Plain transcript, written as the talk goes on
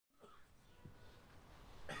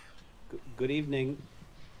Good evening.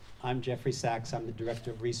 I'm Jeffrey Sachs. I'm the Director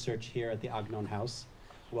of Research here at the Agnon House.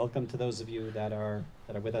 Welcome to those of you that are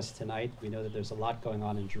with us tonight. We know that there's a lot going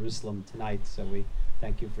on in Jerusalem tonight, so we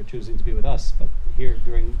thank you for choosing to be with us. But here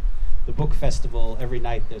during the book festival, every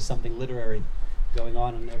night there's something literary going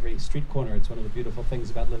on in every street corner. It's one of the beautiful things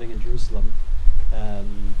about living in Jerusalem.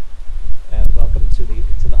 Welcome to the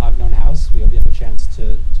Agnon House. We hope you have a chance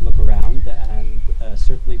to look around, and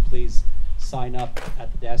certainly please sign up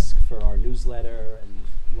at the desk for our newsletter and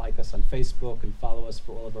like us on Facebook and follow us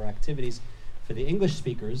for all of our activities. For the English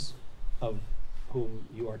speakers, of whom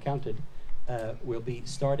you are counted, we'll be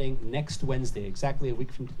starting next Wednesday, exactly a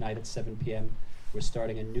week from tonight at 7 p.m. We're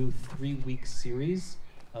starting a new 3-week series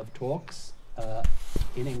of talks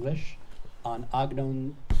in English on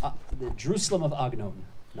Agnon, the Jerusalem of Agnon.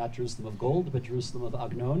 Not Jerusalem of gold, but Jerusalem of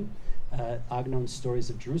Agnon. Agnon stories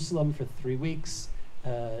of Jerusalem for 3 weeks,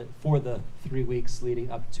 for the 3 weeks leading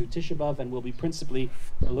up to Tisha B'Av, and we'll be principally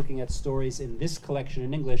looking at stories in this collection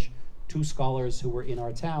in English, 2 scholars who were in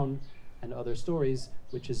our town, and other stories,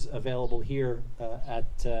 which is available here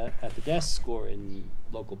at the desk or in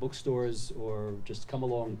local bookstores, or just come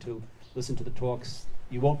along to listen to the talks.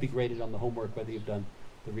 You won't be graded on the homework whether you've done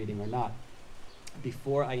the reading or not.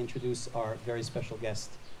 Before I introduce our very special guest,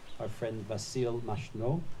 our friend Vasyl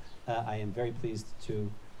Makhno, I am very pleased to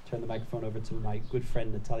turn the microphone over to my good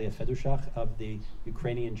friend Natalia Buchach of the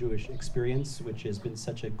Ukrainian-Jewish Experience, which has been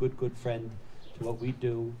such a good friend to what we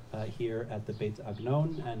do here at the Beit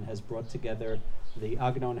Agnon, and has brought together the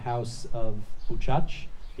Agnon House of Buchach,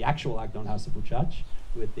 the actual Agnon House of Buchach,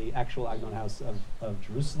 with the actual Agnon House of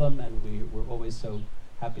Jerusalem, and we're always so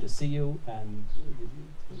happy to see you and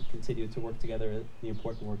continue to work together the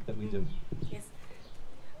important work that we do. Yes.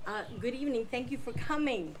 Good evening. Thank you for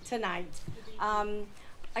coming tonight.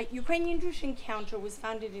 Ukrainian-Jewish Encounter was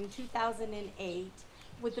founded in 2008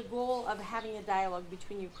 with the goal of having a dialogue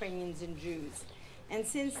between Ukrainians and Jews. And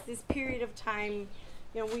since this period of time,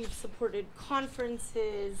 we've supported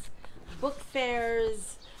conferences, book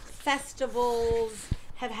fairs, festivals,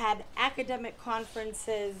 have had academic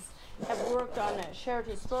conferences, have worked on a shared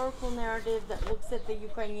historical narrative that looks at the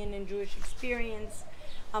Ukrainian and Jewish experience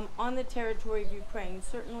on the territory of Ukraine.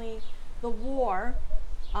 Certainly the war,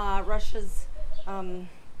 Russia's,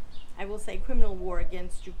 I will say, criminal war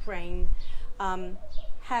against Ukraine,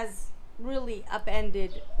 has really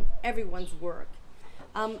upended everyone's work.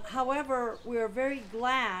 However, we are very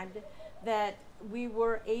glad that we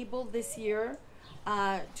were able this year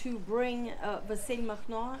to bring Vasyl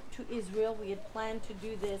Makhno to Israel. We had planned to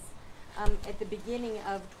do this at the beginning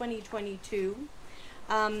of 2022.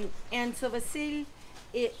 And so Vasyl,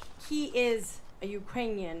 he is a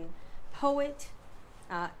Ukrainian poet,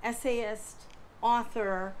 essayist,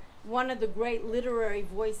 author, one of the great literary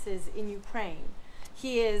voices in Ukraine.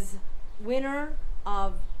 He is winner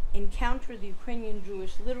of Encounter, the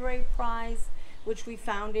Ukrainian-Jewish Literary Prize, which we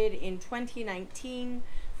founded in 2019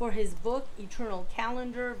 for his book, Eternal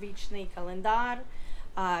Calendar, Vichnei Kalendar.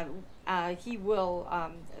 He will,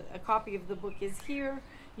 a copy of the book is here.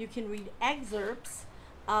 You can read excerpts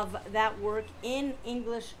of that work in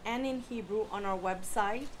English and in Hebrew on our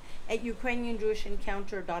website at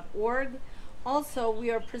ukrainianjewishencounter.org. Also,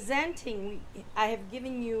 we are presenting, I have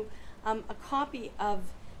given you a copy of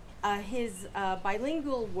his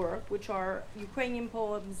bilingual work, which are Ukrainian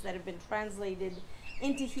poems that have been translated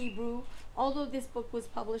into Hebrew. Although this book was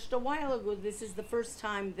published a while ago, this is the first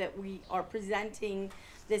time that we are presenting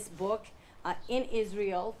this book in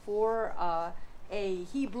Israel for a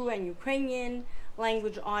Hebrew and Ukrainian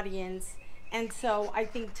language audience. And so I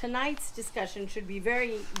think tonight's discussion should be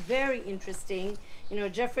very, very interesting.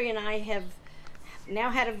 Jeffrey and I have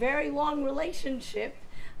now had a very long relationship,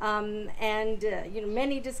 and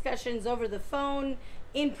many discussions over the phone,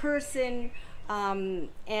 in person,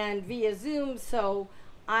 and via Zoom. So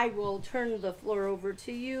I will turn the floor over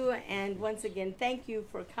to you, and once again, thank you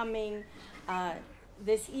for coming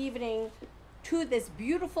this evening to this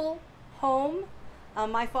beautiful home.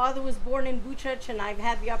 My father was born in Buchach, and I've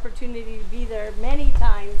had the opportunity to be there many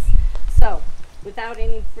times. So, without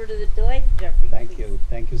any further delay, Jeffrey, Thank please. you.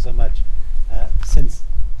 Thank you so much. Since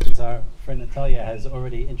our friend Natalia has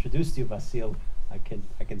already introduced you, Vasyl, I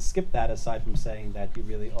can skip that, aside from saying that you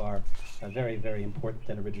really are a very, very important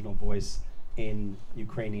and original voice in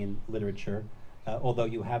Ukrainian literature, although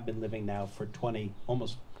you have been living now for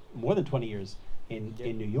almost more than 20 years in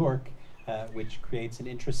New York, which creates an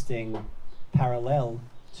interesting parallel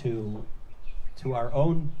to our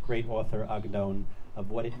own great author Agnon,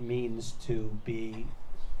 of what it means to be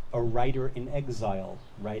a writer in exile,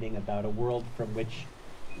 writing about a world from which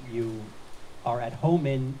you are at home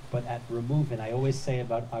in, but at remove in. I always say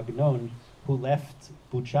about Agnon, who left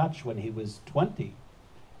Buchach when he was 20,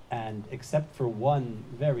 and except for one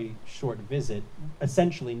very short visit,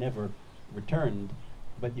 essentially never returned.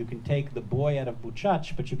 But you can take the boy out of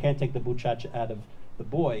Buchach, but you can't take the Buchach out of the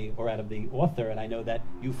boy or out of the author, and I know that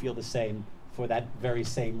you feel the same for that very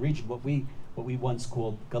same region, what we once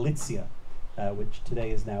called Galicia, which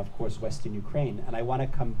today is now, of course, Western Ukraine. And I want to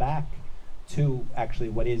come back to actually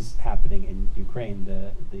what is happening in Ukraine,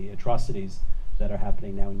 the atrocities that are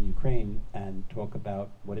happening now in Ukraine, and talk about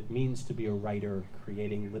what it means to be a writer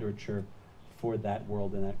creating literature for that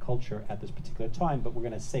world and that culture at this particular time. But we're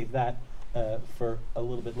going to save that for a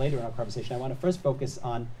little bit later in our conversation. I want to first focus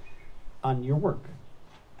on your work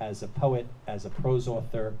as a poet, as a prose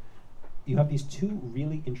author. You have these two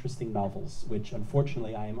really interesting novels, which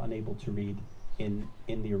unfortunately I am unable to read in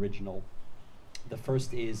the original. The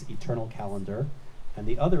first is Eternal Calendar, and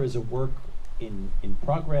the other is a work in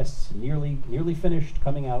progress, nearly finished,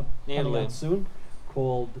 coming out soon,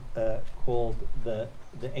 called the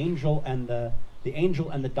Angel and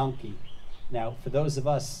the Donkey. Now, for those of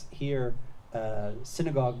us here,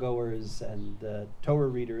 synagogue goers and Torah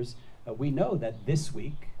readers, we know that this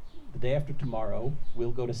week, the day after tomorrow,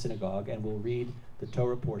 we'll go to synagogue and we'll read the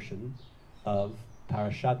Torah portion of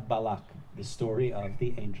Parashat Balak, the story of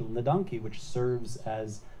the angel and the donkey, which serves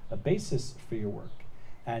as a basis for your work.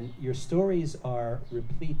 And your stories are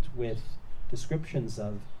replete with descriptions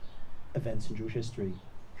of events in Jewish history,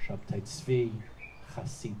 Shabtai Tzvi,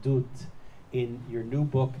 Chassidut. In your new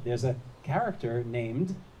book, there's a character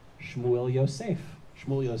named Shmuel Yosef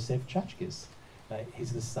Chachkis.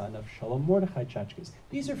 He's the son of Shalom Mordechai Chachkis.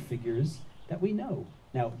 These are figures that we know.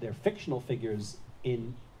 Now, they're fictional figures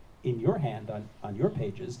in your hand on your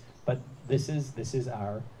pages, but this is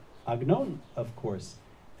our Agnon, of course.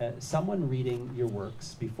 Someone reading your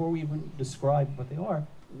works, before we even describe what they are,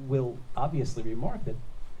 will obviously remark that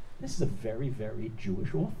this is a very, very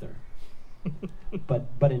Jewish author.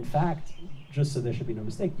 but in fact, just so there should be no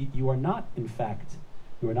mistake, you are not in fact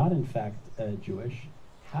Jewish.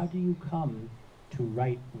 How do you come to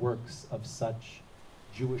write works of such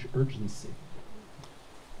Jewish urgency?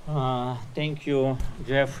 Thank you,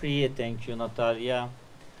 Jeffrey. Thank you, Natalia.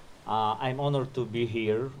 I'm honored to be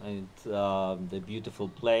here at the beautiful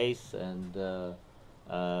place, and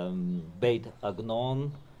Beit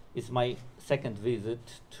Agnon. It's my second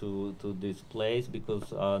visit to this place,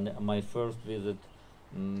 because my first visit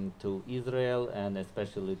to Israel, and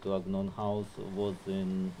especially to Agnon House, was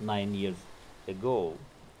 9 years ago.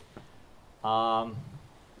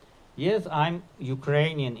 Yes, I'm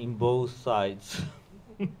Ukrainian in both sides,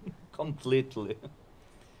 completely.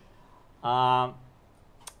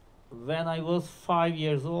 When I was 5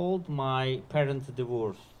 years old, my parents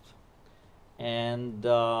divorced, and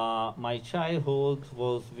my childhood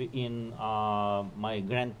was in my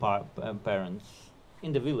grandparents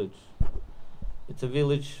in the village. It's a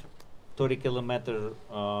village 30 kilometers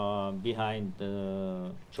behind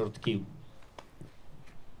Chortkiv.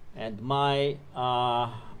 And my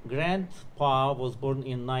grandpa was born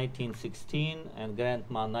in 1916 and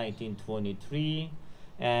grandma 1923,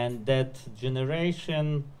 and that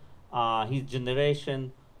generation, his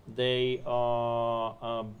generation, they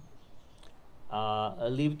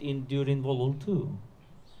lived during World War II.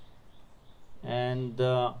 And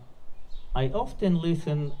I often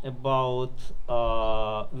listen about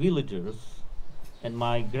villagers, and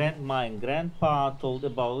my grandma and grandpa told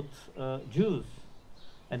about Jews.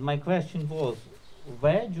 And my question was,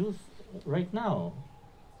 where Jews right now?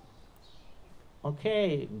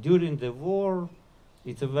 Okay, during the war,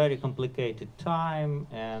 it's a very complicated time,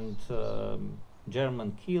 and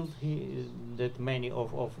German killed that many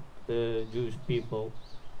of the Jewish people.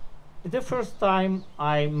 The first time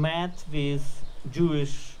I met with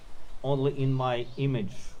Jewish only in my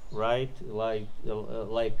image, right? Like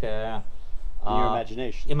In your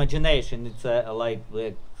imagination. Imagination. It's like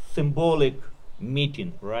symbolic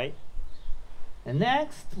meeting, right? The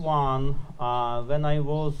next one, when I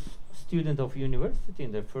was student of university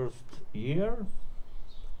in the first year,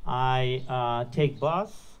 I take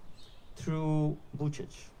bus through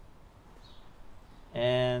Buchach,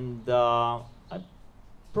 and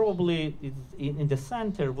probably in the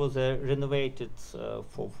center was a renovated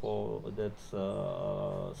for that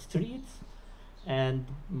streets, and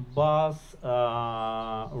bus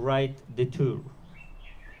ride the tour.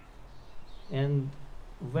 And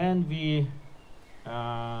when we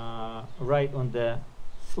ride on the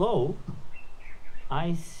slope,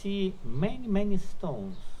 I see many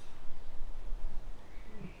stones.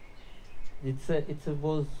 It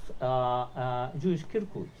was Jewish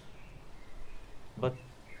Kirkut, but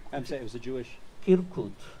I'm saying it was a Jewish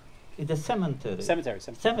Kirkut. It's a cemetery.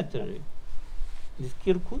 Cemetery. Is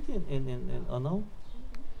Kirkut in oh no?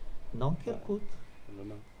 No Kirkut? I don't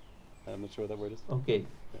know. I'm not sure what that word is. Okay.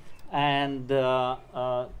 And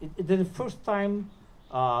it is the first time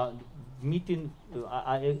meeting,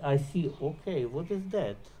 I see, okay, what is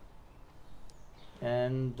that?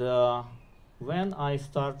 And when I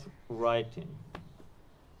start writing,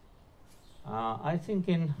 I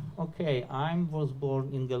thinking, okay, I was born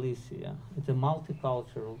in Galicia. It's a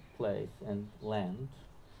multicultural place and land.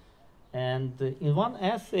 And in one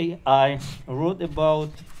essay, I wrote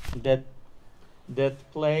about that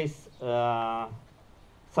place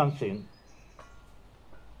something.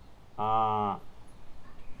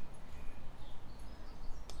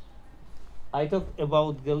 I talked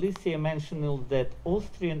about Galicia, mentioning that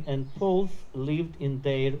Austrian and Poles lived in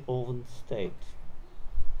their own state.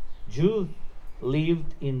 Jews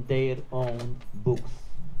lived in their own books,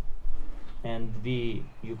 and we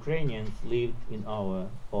Ukrainians lived in our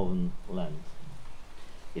own land.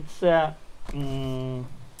 It's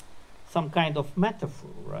some kind of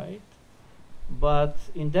metaphor, right? But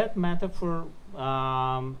in that metaphor,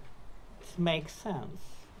 it makes sense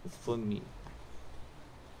for me.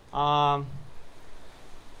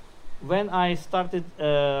 When I started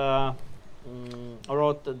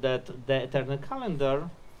wrote that the eternal calendar,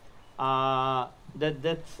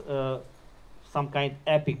 that's some kind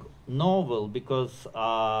epic novel, because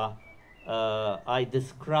I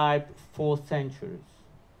described 4 centuries,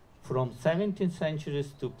 from 17th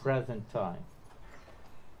centuries to present time.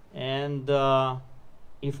 And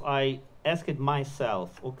if I asked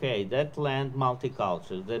myself, okay, that land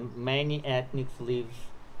multicultural, that many ethnics live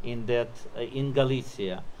in that in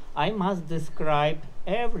Galicia, I must describe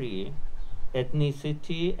every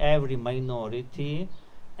ethnicity, every minority,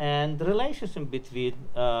 and the relationship between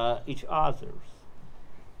each others.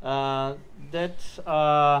 And that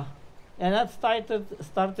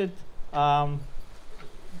started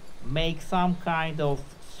make some kind of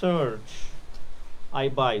search. I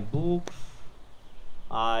buy books,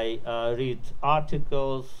 I read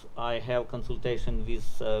articles, I have consultation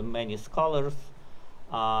with many scholars,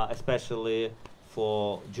 especially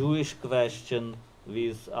for Jewish question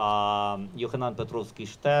with Yohanan Petrovsky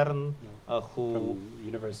Stern, who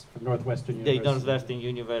from Northwestern the University. Northwestern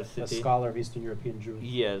University, A scholar of Eastern European Jews.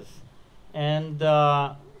 Yes, and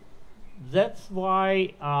that's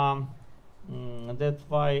why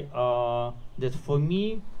that for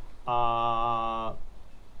me,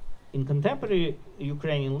 in contemporary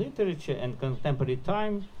Ukrainian literature and contemporary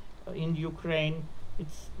time in Ukraine,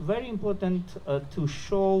 it's very important to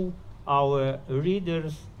show our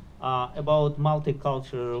readers about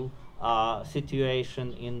multicultural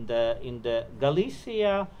situation in the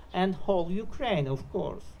Galicia and whole Ukraine, of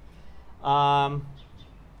course.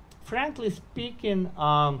 Frankly speaking,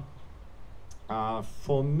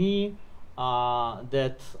 for me,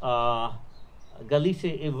 that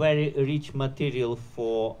Galicia is a very rich material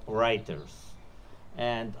for writers,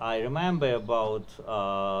 and I remember about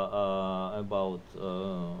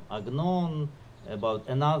Agnon, about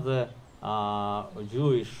another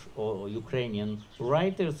Jewish or Ukrainian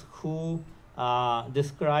writers who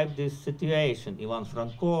describe this situation. Ivan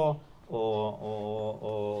Franko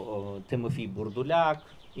or Timofey Burdulak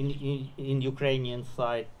in Ukrainian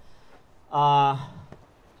side.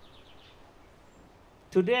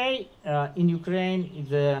 Today in Ukraine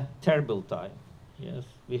is a terrible time. Yes,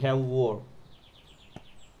 we have war,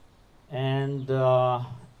 and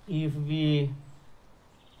if we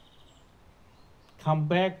come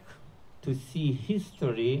back to see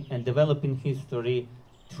history and developing history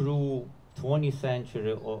through 20th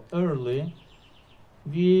century or early,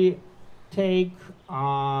 we take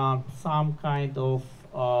some kind of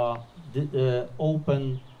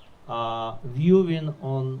open viewing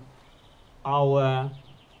on our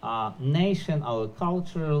nation, our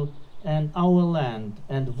culture, and our land,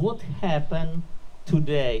 and what happened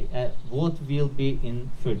today, what will be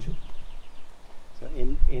in future. So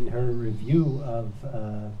in her review of,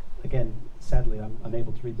 again, sadly I'm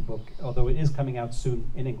unable to read the book, although it is coming out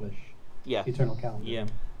soon in English, Yeah. Eternal Calendar. Yeah.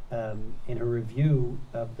 In her review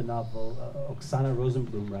of the novel, Oksana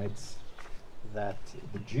Rosenblum writes that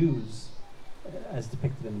the Jews, as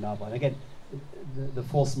depicted in the novel, and again, the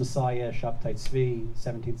false messiah, Shabtai Tzvi,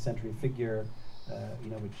 17th century figure,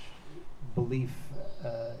 which belief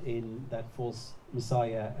in that false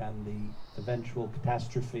messiah and the eventual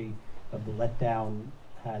catastrophe of the letdown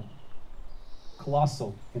had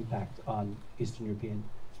colossal impact on Eastern European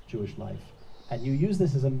Jewish life. And you use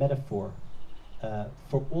this as a metaphor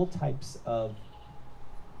for all types of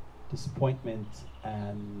disappointment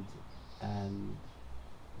and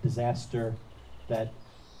disaster that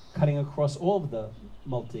cutting across all of the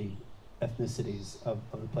multi-ethnicities of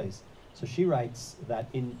the place. So she writes that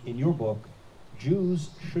in your book, Jews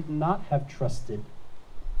should not have trusted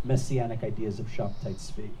messianic ideas of Shabtai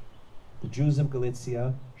Tzvi. The Jews of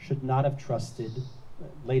Galicia should not have trusted,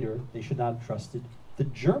 later, they should not have trusted the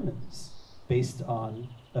Germans based on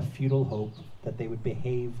a feudal hope that they would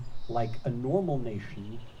behave like a normal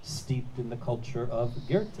nation steeped in the culture of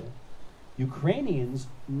Goethe. Ukrainians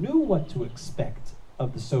knew what to expect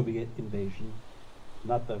of the Soviet invasion,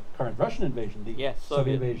 not the current Russian invasion, the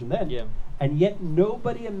Soviet invasion then, and yet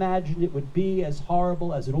nobody imagined it would be as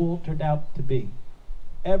horrible as it all turned out to be.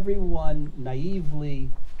 Everyone naively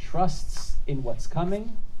trusts in what's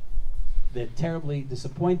coming. They're terribly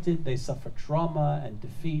disappointed. They suffer trauma and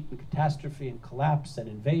defeat and catastrophe and collapse and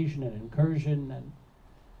invasion and incursion. And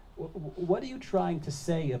what are you trying to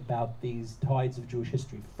say about these tides of Jewish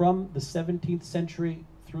history from the 17th century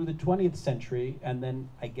through the 20th century, and then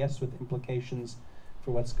I guess with implications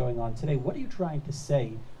for what's going on today? What are you trying to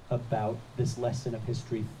say about this lesson of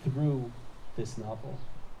history through this novel?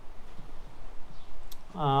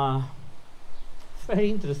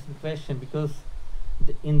 Very interesting question, because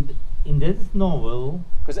in this novel,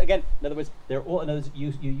 because again, in other words, they're all. In other words,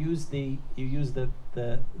 you use the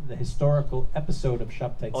historical episode of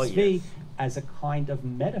Shabtai Tzvi as a kind of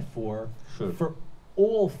metaphor for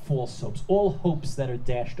all false hopes, all hopes that are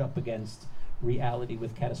dashed up against reality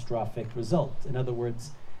with catastrophic result. In other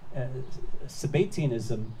words,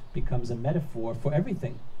 Sabbatianism becomes a metaphor for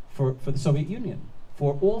everything, for the Soviet Union,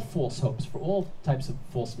 for all false hopes, for all types of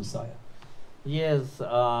false messiah. Yes,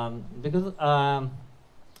 because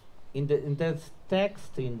in that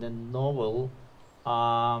text in the novel,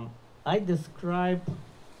 I describe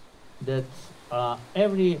that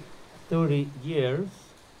every 30 years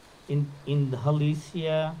in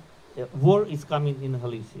Galicia, war is coming in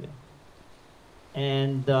Galicia,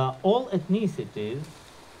 and all ethnicities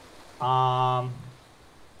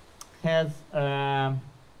has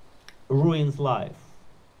ruins life.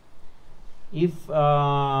 If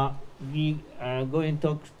we are going to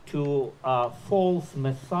talk to false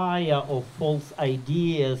messiah or false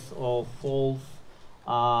ideas or false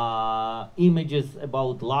images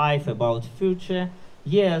about life, about future,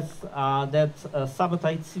 yes, that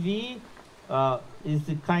Shabtai Tzvi is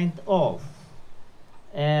the kind of.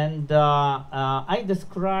 And I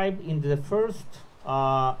describe in the first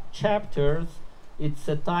chapters, it's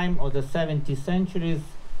a time of the 70th centuries,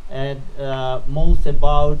 and most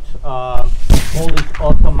about Polish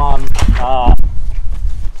Ottoman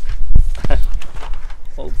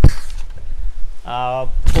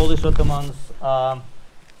Polish Ottomans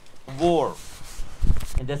war.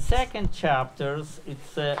 In the second chapters,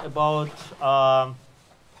 it's about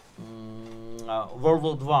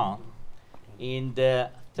World War I. In the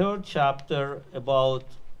third chapter, about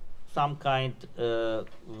some kind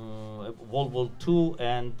World War II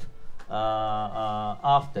and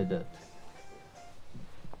after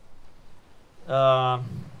that.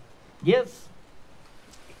 Yes,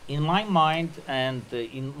 in my mind and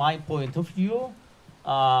in my point of view,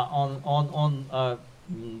 on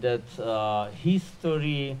that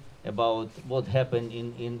history about what happened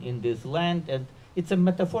in this land, and it's a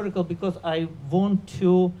metaphorical because I want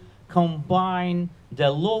to combine the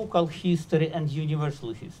local history and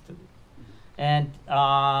universal history. And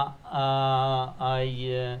I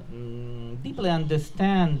deeply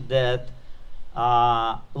understand that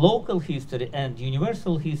local history and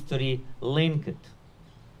universal history link it.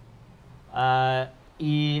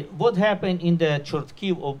 What happened in the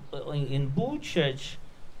Chortkiv in Buchach,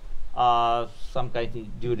 some kind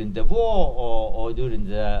of during the war or during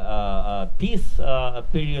the peace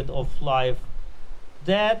period of life,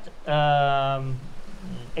 that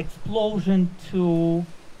explosion to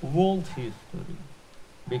world history,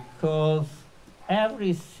 because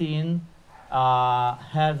everything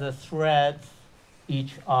has a thread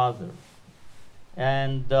each other.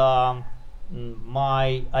 And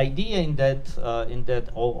my idea in that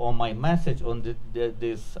or my message on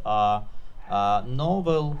this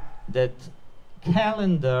novel, that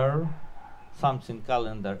calendar, something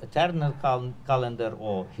calendar, eternal calendar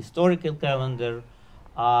or historical calendar,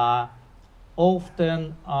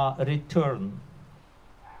 often return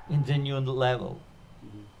in the new level.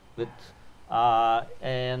 But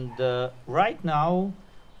right now,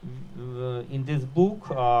 in this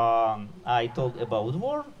book, I told about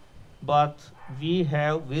war, but we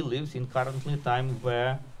live in currently time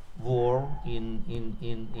where war in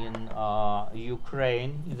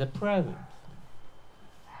Ukraine is a present.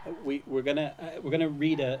 we're gonna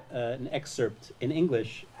read an excerpt in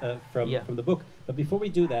English from the book. But before we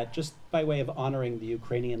do that, just by way of honoring the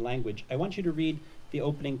Ukrainian language, I want you to read the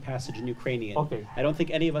opening passage in Ukrainian. Okay. I don't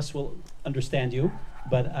think any of us will understand you,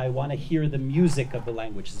 but I want to hear the music of the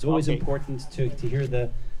language. It's always important to hear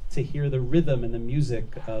the rhythm and the music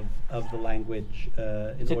of the language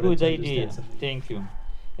in It's a order good to idea. understand something. Thank you.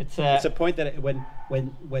 It's a point that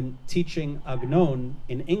when teaching Agnon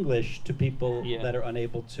in English to people that are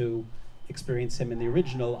unable to experience him in the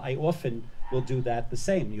original, I often will do that the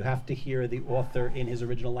same. You have to hear the author in his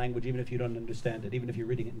original language, even if you don't understand it, even if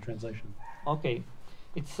you're reading it in translation. Okay.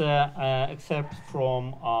 It's excerpt from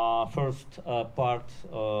first part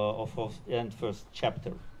and first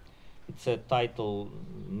chapter. It's a title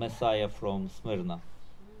Messiah from Smyrna.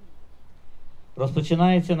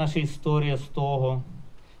 Розпочинається наша історія з того,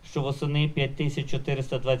 що восени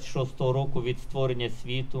 5426 року від створення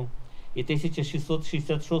світу, і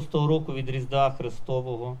 1666 року від Різдва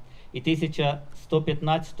Христового, і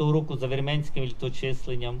 1115 року за вірменським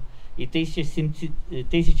літочисленням, і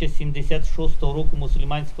 1076 року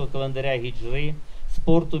мусульманського календаря Гіджри з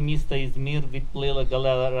порту міста Ізмір відплила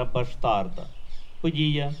галера Баштарда.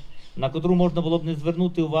 Подія, на котру можна було б не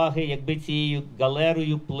звернути уваги, якби цією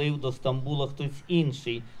галерою плив до Стамбула хтось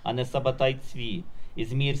інший, а не Сабатай Цві,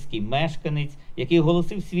 ізмірський мешканець, який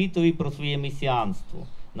оголосив світові про своє месіанство.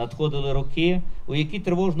 Надходили роки, у які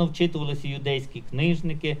тривожно вчитувалися юдейські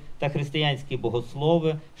книжники та християнські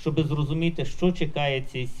богослови, щоби зрозуміти, що чекає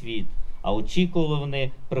цей світ, а очікували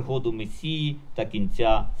вони приходу Месії та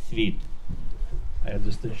кінця світу. I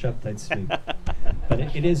understood Shabtai Tzvi. But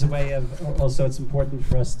it is a way of, also it's important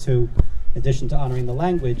for us to, in addition to honoring the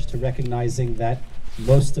language, to recognizing that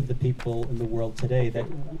most of the people in the world today that...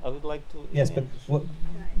 I would like to... Yes, but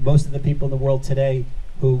most of the people in the world today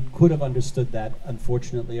who could have understood that,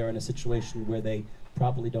 unfortunately, are in a situation where they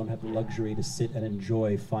probably don't have the luxury to sit and enjoy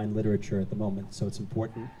fine literature at the moment. So it's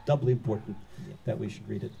important, doubly important, that we should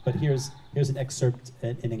read it. But here's an excerpt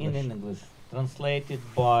in English. In English, translated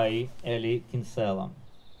by Eli Kinsella.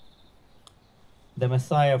 The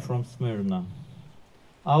Messiah from Smyrna.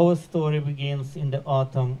 Our story begins in the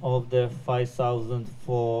autumn of the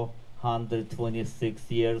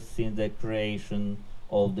 5,426 years since the creation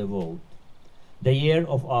of the world. The year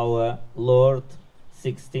of our Lord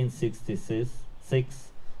 1666,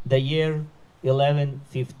 the year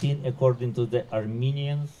 1115 according to the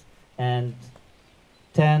Armenians, and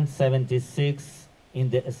 1076 in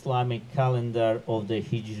the Islamic calendar of the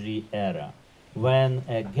Hijri era, when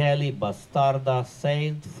a galley Bastarda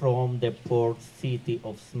sailed from the port city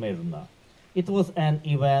of Smyrna. It was an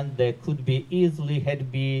event that could be easily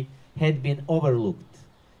had been overlooked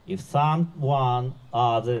if someone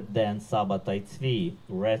other than Sabbatai Tzvi,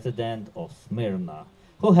 resident of Smyrna,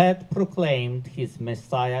 who had proclaimed his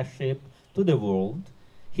messiahship to the world,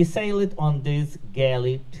 he sailed on this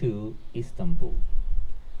galley to Istanbul.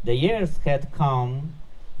 The years had come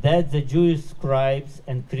that the Jewish scribes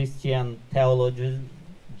and Christian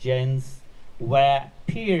theologians were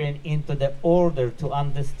peering into the order to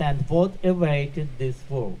understand what awaited this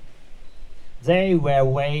world. They were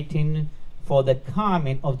waiting for the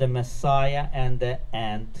coming of the Messiah and the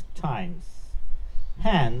end times.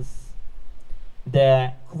 Hence,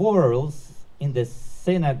 the quarrels in the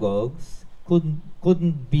synagogues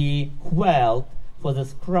couldn't be quelled for the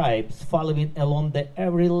scribes following along the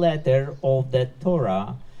every letter of the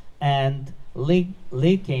Torah and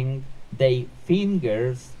licking their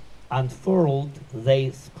fingers unfurled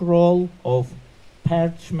the scroll of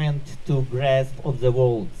parchment to grasp of the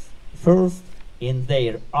words, first in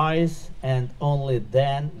their eyes and only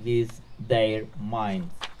then with their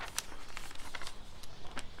minds.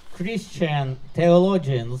 Christian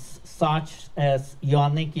theologians such as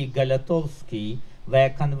Ioanniki Galatovsky were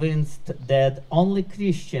convinced that only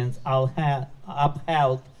Christians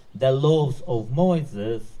upheld the laws of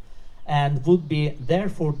Moses and would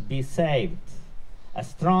therefore be saved.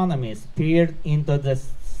 Astronomers peered into the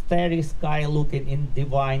starry sky looking in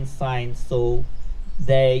divine signs so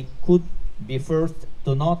they could be first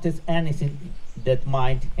to notice anything that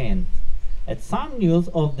might hint at some news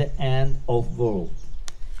of the end of world.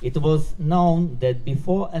 It was known that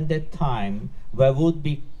before and that time there would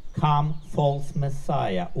become false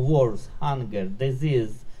messiah, wars, hunger,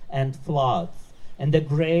 disease, and floods, and the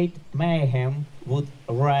great mayhem would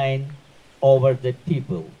reign over the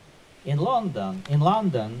people. In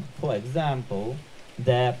London, for example,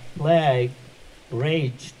 the plague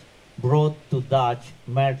raged, brought to Dutch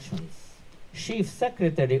merchants. Chief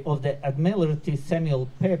Secretary of the Admiralty Samuel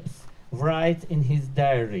Pepys writes in his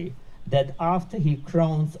diary that after he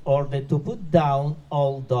Crown's order to put down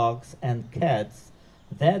all dogs and cats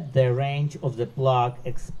that the range of the plague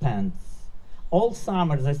expands. All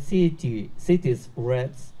summer the city's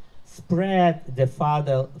rats spread the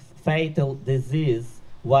fatal disease,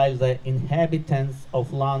 while the inhabitants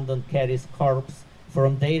of London carried corpses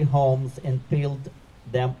from their homes and piled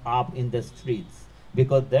them up in the streets,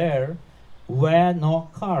 because there were no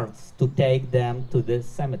carts to take them to the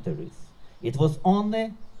cemeteries. It was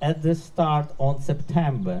only at the start of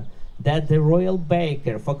September that the royal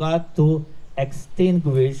baker forgot to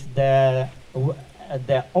extinguish the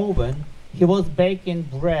oven. He was baking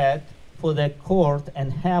bread for the court,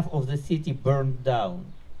 and half of the city burned down.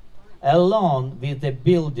 Along with the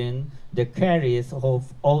building, the carriers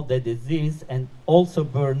of the disease, and also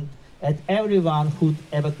burned, and everyone who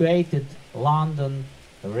evacuated London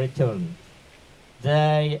returned.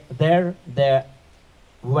 There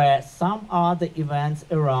were some other events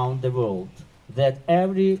around the world that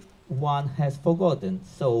everyone has forgotten,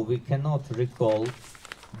 so we cannot recall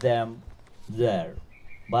them there.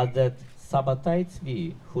 But that Sabbatai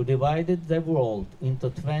Tzvi, who divided the world into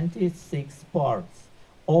 26 parts,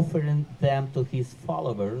 offering them to his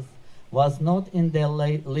followers, was not in the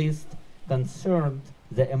least concerned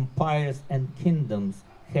the empires and kingdoms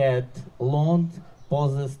had long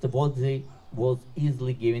possessed what they was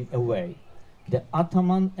easily given away. The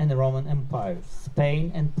Ottoman and Roman empires,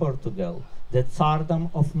 Spain and Portugal, the Tsardom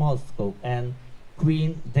of Moscow and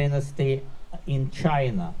Qing dynasty in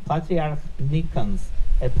China, Patriarch Nikon's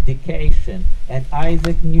abdication, and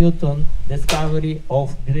Isaac Newton's discovery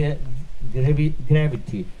of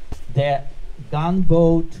gravity, the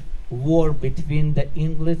gunboat war between the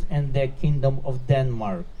English and the Kingdom of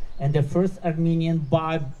Denmark, and the first Armenian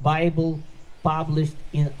Bible published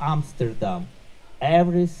in Amsterdam.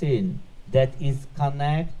 Everything that is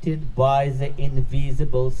connected by the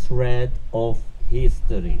invisible thread of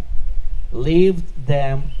history lived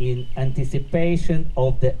them in anticipation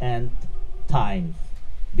of the end times,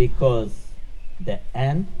 because the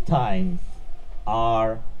end times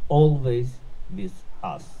are always with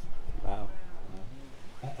us. Wow.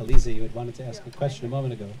 Elisa, you had wanted to ask a question a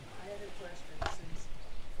moment ago. I had a question. Since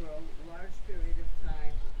for a large period of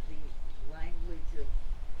time the language of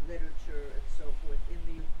literature and so forth in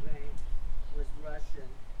the Ukraine was Russian,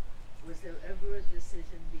 was there ever a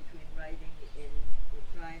decision between writing in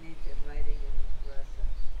Ukrainian and writing in Russian?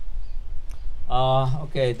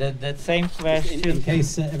 Okay, that same question. In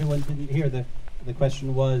case everyone didn't hear, the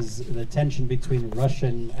question was the tension between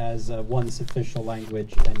Russian as one's official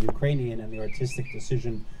language and Ukrainian, and the artistic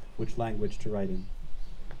decision which language to write in.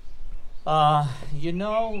 You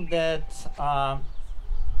know that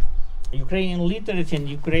Ukrainian literature and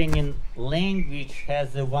Ukrainian language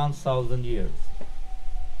has 1,000 years.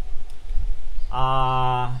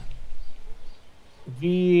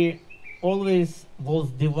 We always was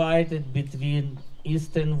divided between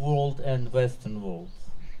Eastern world and Western world.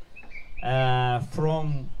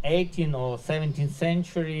 From 18th or 17th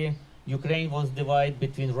century, Ukraine was divided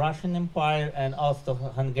between Russian Empire and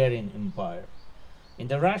Austro-Hungarian Empire. In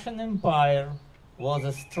the Russian Empire was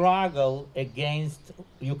a struggle against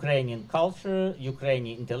Ukrainian culture,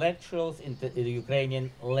 Ukrainian intellectuals, the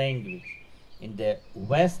Ukrainian language. In the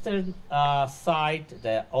western side,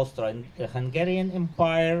 the Austro-Hungarian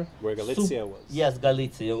Empire, where Galicia was. Yes,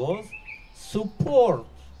 Galicia was, support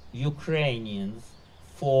Ukrainians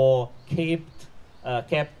for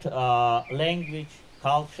kept language,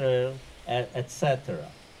 culture, etc.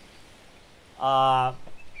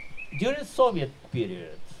 During Soviet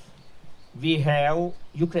period, we have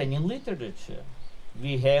Ukrainian literature,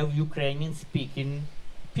 we have Ukrainian speaking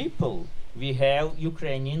people, we have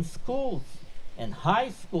Ukrainian schools and high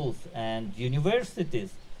schools and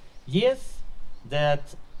universities. Yes, that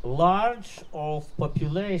large of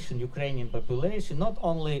population, Ukrainian population, not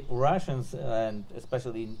only Russians and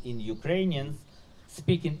especially in Ukrainians,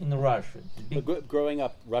 speaking in Russian. But growing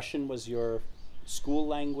up, Russian was your school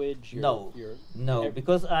language? No,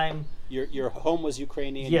 because your home was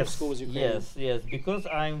Ukrainian, yes, your school was Ukrainian? Yes, because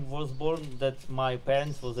I was born that my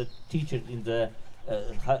parents was a teacher in the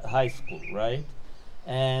high school, right?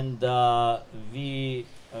 And we,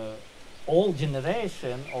 all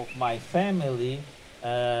generation of my family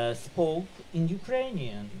spoke in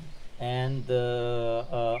Ukrainian, and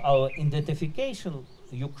our identification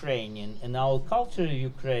Ukrainian and our culture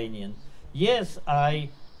Ukrainian. Yes,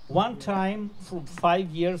 one time for 5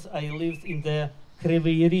 years I lived in the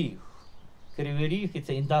Kryvyi Rih. Kryvyi Rih, it's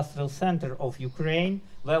an industrial center of Ukraine,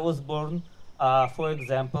 where was born, for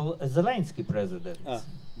example, a Zelensky president.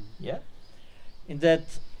 Yeah, in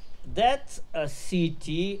that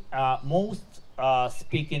city, most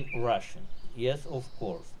speaking Russian. Yes, of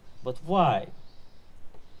course. But why?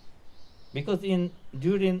 Because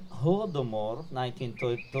during Holodomor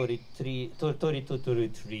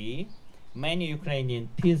 1932-33, many Ukrainian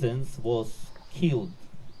peasants was killed.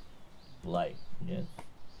 Like, yes,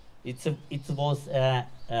 it was a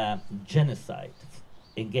genocide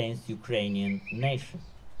against Ukrainian nation.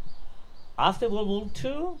 After World War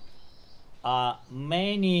II,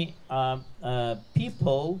 many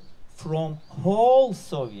people from whole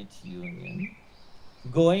Soviet Union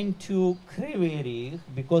going to Kryvyi Rih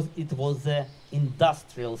because it was an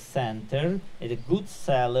industrial center at a good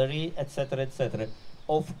salary, etc., etc.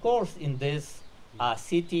 Of course, in this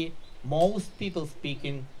city, most people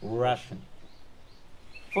speaking Russian.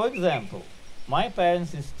 For example, my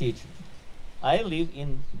parents is teachers. I live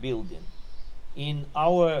in building. In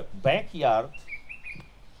our backyard,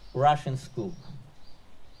 Russian school.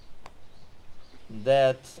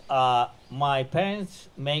 That my parents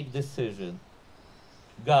make decision.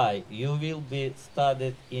 Guy, you will be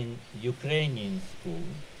studied in Ukrainian school,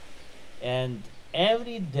 and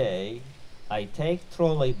every day I take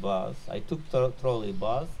trolleybus. I took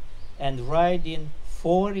trolleybus and ride in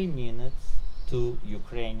 40 minutes to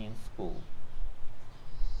Ukrainian school.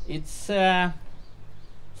 It's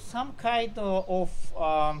some kind of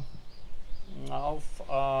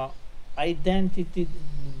identity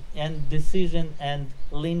and decision and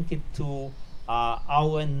link it to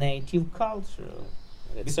our native culture.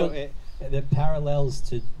 So the parallels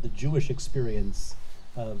to the Jewish experience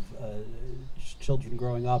of children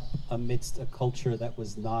growing up amidst a culture that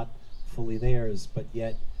was not fully theirs, but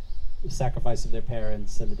yet the sacrifice of their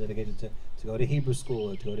parents and the dedication to go to Hebrew school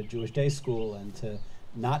or to go to Jewish day school and to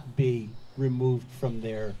not be removed from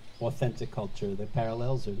their authentic culture. The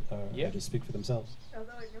parallels are to speak for themselves.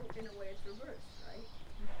 Although in a way it's reversed, right?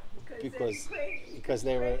 Because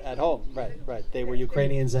they were at home, right. They were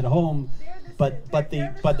Ukrainians at home, but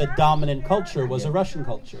the dominant culture was a Russian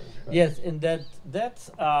culture. Right? Yes, and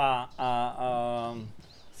that's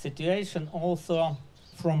situation also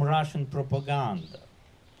from Russian propaganda,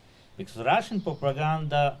 because Russian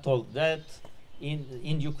propaganda told that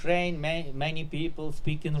in Ukraine many people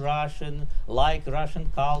speak in Russian, like Russian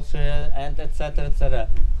culture, and etc. etc.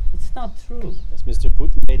 It's not true. Yes, Mr.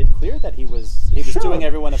 Putin made it clear that he was doing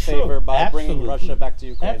everyone a favor by bringing Russia back to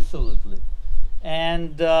Ukraine. Absolutely.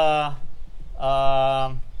 And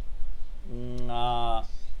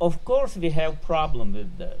of course we have problem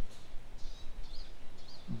with that.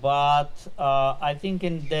 But I think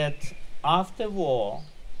in that after war,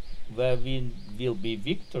 where we will be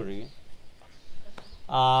victory,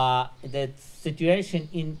 that situation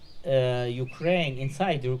in Ukraine,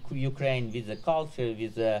 inside Ukraine, with the culture,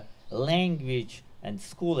 with the language and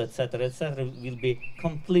school, etc., will be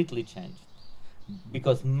completely changed.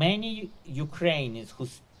 Because many Ukrainians who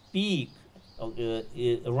speak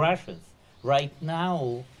Russians right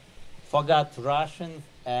now forgot Russian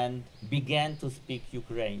and began to speak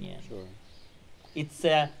Ukrainian. Sure. It's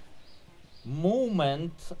a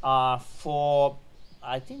movement for,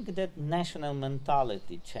 I think, that national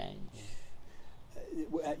mentality change.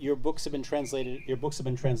 Your books have been translated. Your books have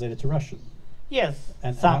been translated to Russian. Yes,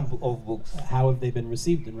 And some of books. How have they been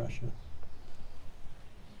received in Russia?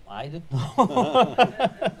 I don't know.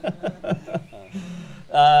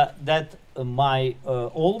 That my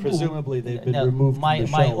old Presumably book, they've been removed my from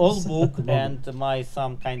the my shelves old at book the moment. and my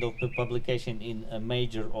some kind of publication in a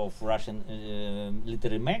major of Russian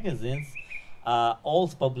literary magazines. All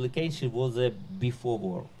publication was before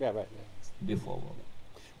war. Yeah, right. Before war.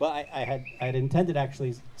 Well, I had intended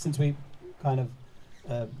actually, since we kind of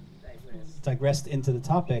digressed into the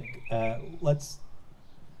topic, let's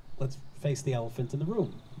face the elephant in the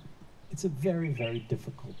room. It's a very, very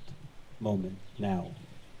difficult moment now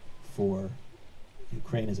for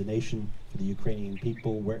Ukraine as a nation, for the Ukrainian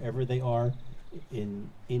people, wherever they are in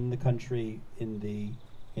the country, in the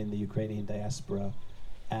Ukrainian diaspora.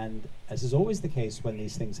 And as is always the case when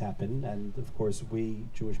these things happen, and of course we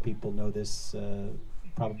Jewish people know this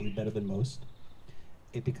probably better than most,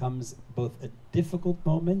 it becomes both a difficult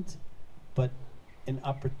moment, but an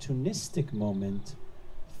opportunistic moment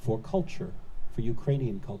for culture, for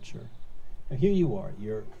Ukrainian culture. Now here you are,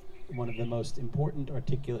 you're one of the most important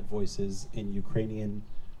articulate voices in Ukrainian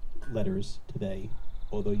letters today,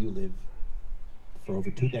 although you live for over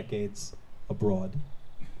 2 decades abroad.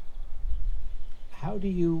 How do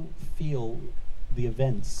you feel the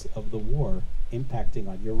events of the war impacting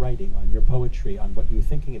on your writing, on your poetry, on what you're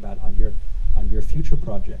thinking about, on your future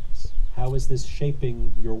projects? How is this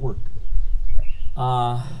shaping your work?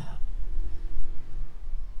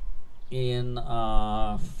 In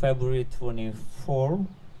February 24,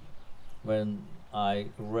 when I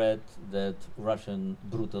read that Russian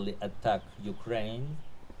brutally attacked Ukraine,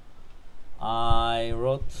 I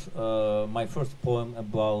wrote my first poem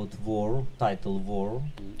about war, titled War.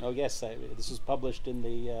 Oh yes, this was published in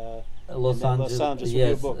the Los Angeles, Review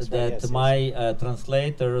yes, of Books, right? that Yes, yes. my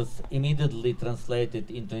translators immediately translated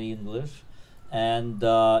into English, and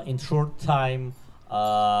in short time,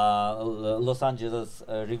 Los Angeles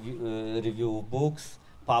Review of Books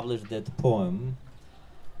published that poem.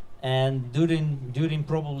 And during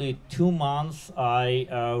probably 2 months, I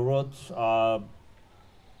wrote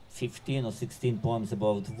 15 or 16 poems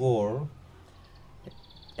about war.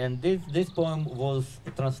 And this poem was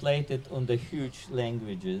translated on the huge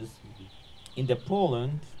languages. In the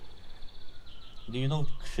Poland, do you know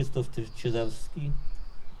Krzysztof Czyżewski,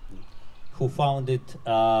 who founded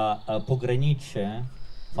Pogranicze,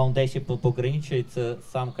 Foundation Pogranicze? It's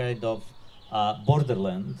some kind of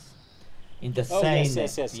borderlands in the same.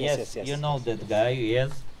 Yes, you know that guy,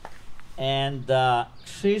 yes. And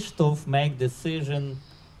Krzysztof made decision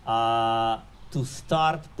to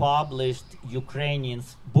start published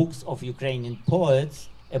books of Ukrainian poets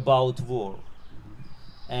about war.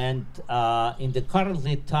 And in the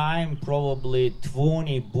currently time, probably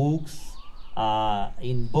 20 books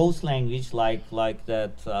in both language, like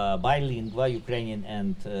that bilingual, Ukrainian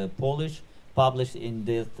and Polish, published in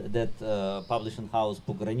that publishing house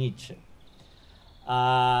Pogranicze.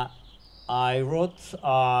 I wrote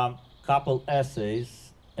a couple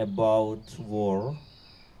essays about war.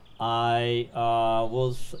 I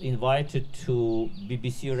was invited to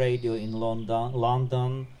BBC Radio in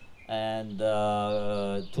London and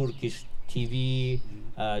Turkish TV,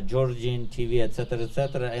 Georgian TV,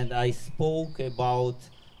 etc., and I spoke about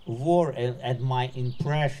war and my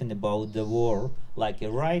impression about the war, like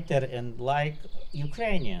a writer and like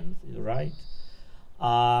Ukrainians, right?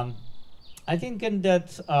 I think in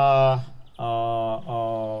that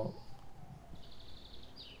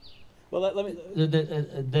well, let me.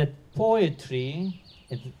 the poetry,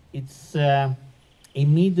 it's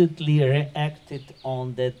immediately reacted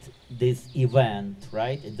on this event,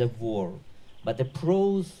 right? The war, but the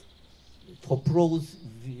prose, for prose,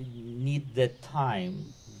 we need that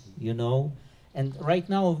time, you know. And right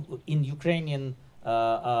now in Ukrainian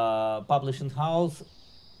publishing house,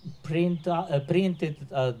 printed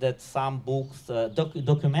that some books,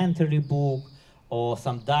 documentary book, or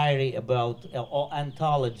some diary about, or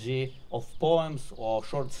anthology of poems or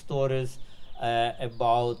short stories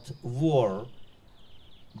about war,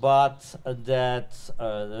 but that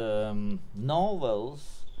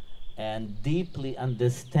novels and deeply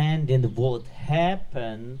understanding what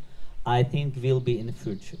happened, I think will be in the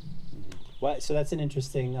future. Well, so that's an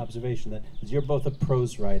interesting observation, that you're both a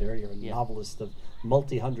prose writer, you're a novelist of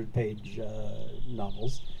multi-hundred-page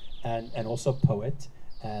novels, and also poet,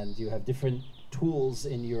 and you have different tools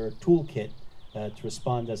in your toolkit to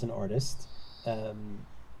respond as an artist.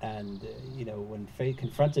 You know, when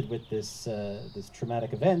confronted with this this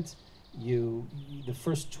traumatic event, the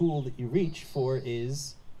first tool that you reach for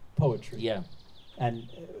is poetry. Yeah. And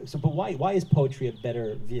but why is poetry a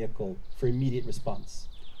better vehicle for immediate response?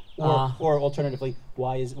 Or alternatively,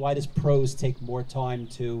 why does prose take more time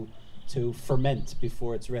to ferment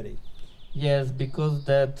before it's ready? Yes, because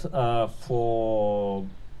that for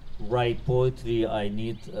write poetry I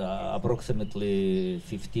need approximately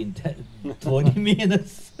 15-20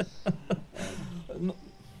 minutes.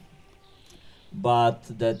 But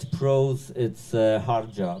that prose, it's a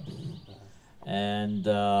hard job, and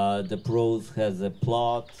the prose has a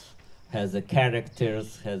plot, has a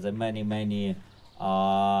characters, has a many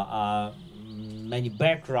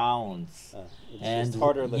backgrounds, and it's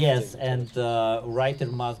harder lifting. yes, and writer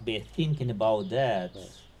must be thinking about that.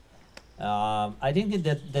 Right. I think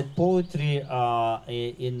that poetry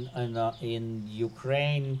in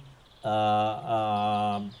Ukraine,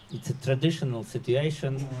 it's a traditional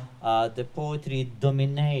situation. The poetry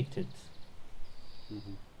dominated,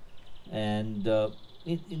 and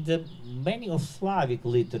in the many of Slavic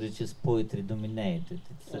literatures, poetry dominated.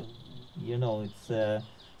 It's you know, it's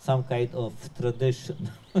some kind of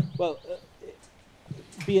tradition. Well,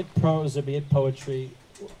 be it prose or be it poetry,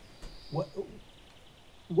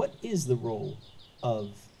 what is the role of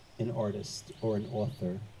an artist or an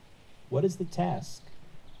author? What is the task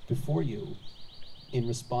before you in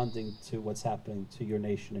responding to what's happening to your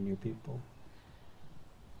nation and your people?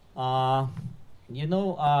 You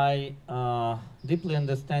know, I deeply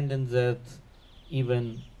understanding that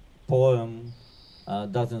even poem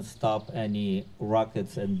doesn't stop any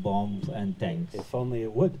rockets and bombs and tanks. If only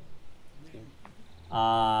it would.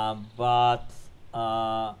 But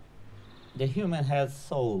the human has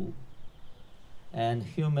soul, and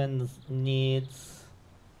humans needs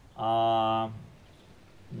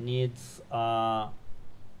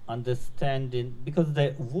understanding, because the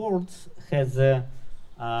words has a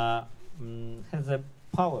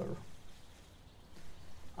power.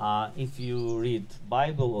 If you read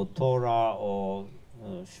Bible or Torah or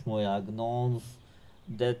Shmuel Agnon's,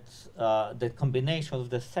 that the combination of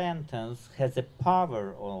the sentence has a power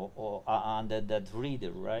under that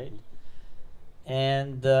reader, right?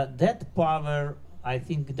 And that power, I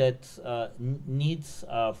think that needs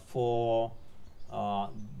for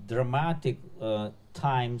dramatic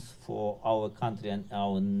times for our country and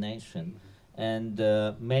our nation. And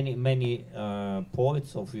many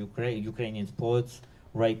poets of Ukrainian poets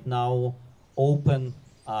right now open,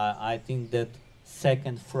 I think that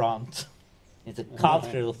second front. It's a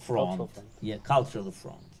cultural front. Cultural front. Yeah, cultural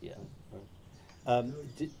front, yeah.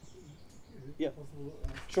 Yeah,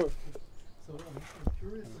 sure. So I'm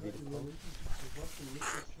curious about the relationship of Russian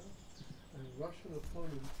literature and Russian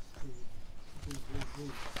opponents to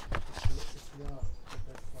regime. It's rare that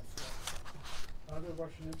that's like that. Are there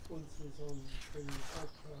Russian influences on Ukrainian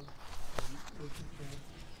culture and literature and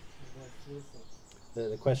vice versa?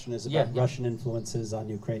 The question is about Russian influences on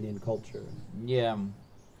Ukrainian culture. Yeah.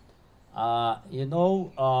 You know,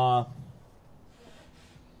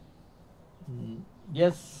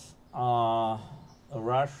 yes,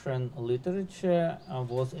 Russian literature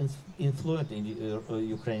was influenced in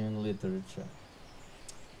Ukrainian literature.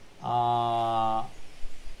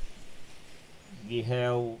 We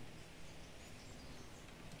have,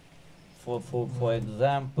 for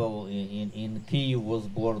example, in Kyiv was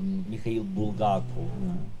born Mikhail Bulgakov.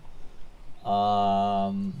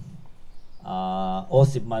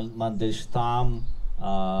 Osip Mandelstam,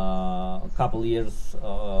 a couple years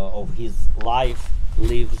of his life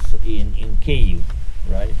lives in Kyiv,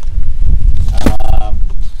 right?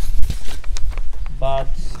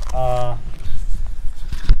 But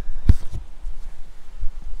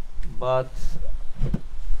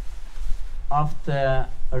after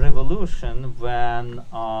revolution, when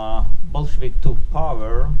Bolshevik took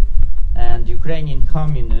power, and Ukrainian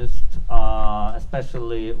communists,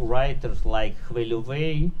 especially writers like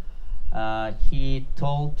Khvelyovey, he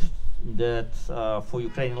told that for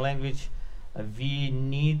Ukrainian language, we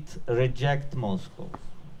need reject Moscow.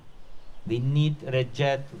 We need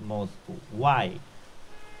reject Moscow. Why?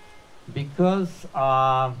 Because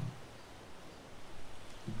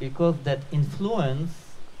that influence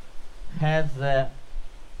has a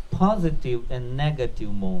positive and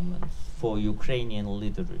negative moments for Ukrainian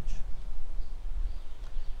literature.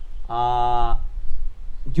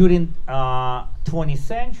 During 20th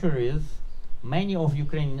centuries, many of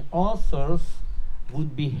Ukrainian authors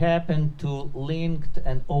would be happen to link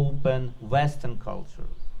and open Western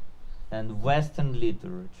culture and Western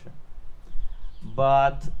literature.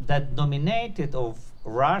 But that dominated of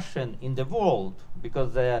Russian in the world,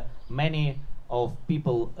 because many of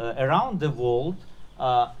people around the world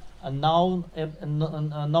knows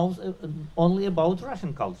only about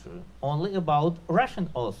Russian culture, only about Russian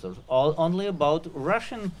authors, only about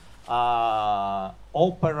Russian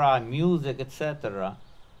opera, music, etc.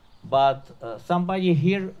 But somebody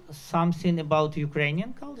hear something about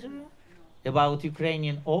Ukrainian culture, about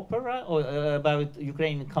Ukrainian opera, or about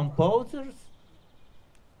Ukrainian composers,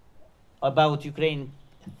 about Ukrainian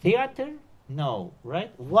theater? No,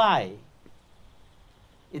 right? Why?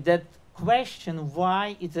 That question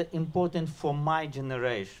why is it important for my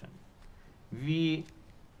generation. We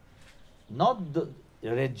not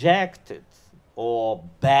rejected or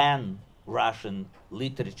ban Russian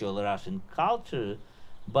literature or Russian culture,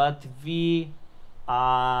 but we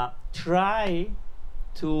try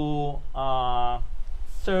to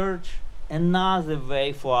search another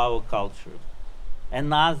way for our culture,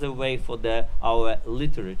 another way for our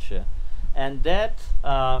literature. And that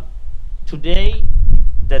today,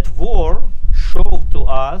 that war showed to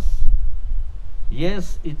us,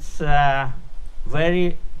 yes, it's a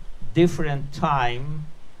very different time,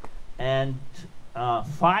 and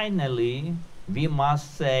finally we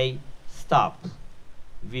must say stop.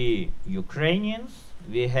 We Ukrainians,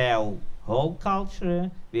 we have whole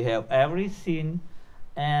culture, we have everything,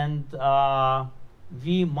 and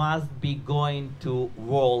we must be going to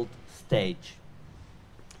world stage.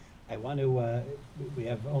 I want to, we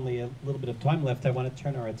have only a little bit of time left. I want to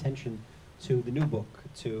turn our attention to the new book,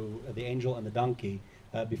 to The Angel and the Donkey.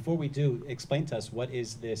 Before we do, explain to us what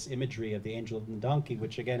is this imagery of the angel and the donkey,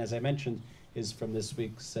 which again, as I mentioned, is from this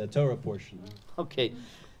week's Torah portion. Okay,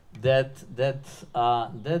 that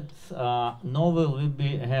novel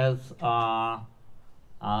has a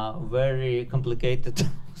very complicated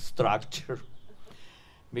structure,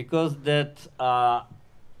 because that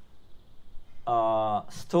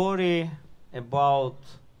story about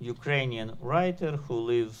Ukrainian writer who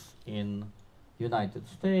lives in United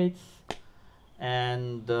States,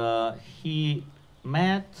 and he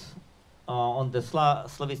met on the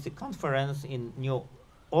Slavistic conference in New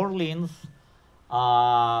Orleans,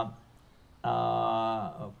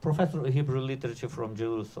 professor of Hebrew literature from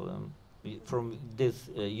Jerusalem, from this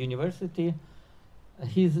university.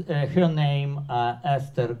 Her name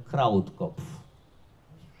Esther Krautkopf.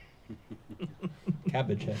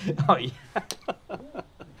 Cabbage head. Oh yeah.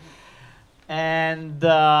 And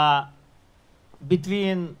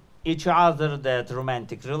between each other, that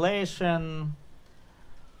romantic relation,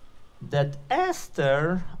 that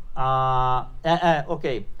Esther,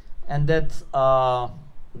 okay, and that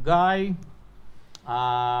guy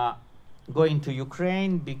going to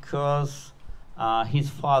Ukraine because his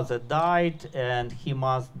father died and he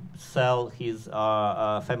must sell his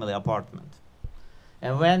family apartment.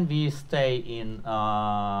 And when we stay in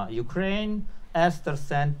Ukraine, Esther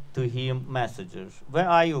sent to him messages. Where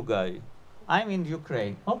are you, guy? I'm in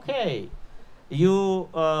Ukraine. Okay, you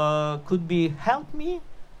could be help me?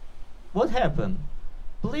 What happened?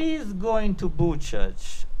 Please go into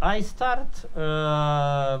Buchach. I start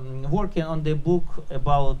working on the book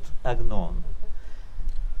about Agnon.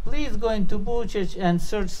 Please go into Buchach and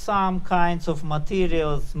search some kinds of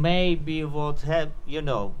materials, maybe what have, you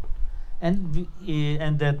know. And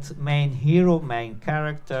that main hero, main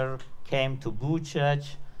character came to Buchach,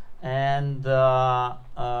 and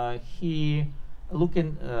he look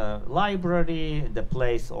in library, the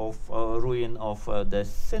place of ruin of the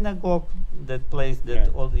synagogue, that place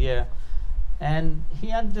that all year, and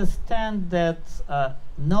he understand that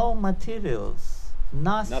no materials,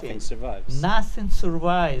 nothing survives,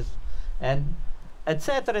 and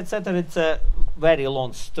etc. etc. It's a very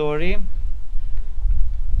long story.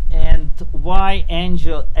 And why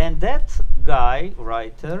Angel and that guy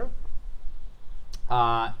writer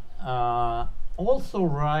also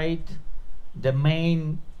write the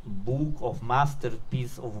main book of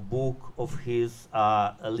masterpiece of book of his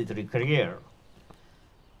literary career.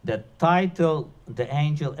 The title, The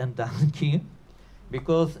Angel and Donkey,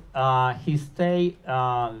 because he stay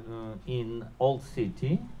in Old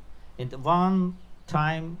City, and one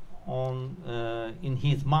time on in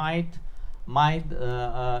his mind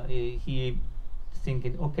he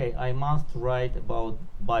thinking, okay, I must write about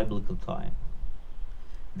biblical time.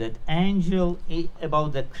 That angel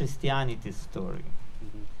about the Christianity story.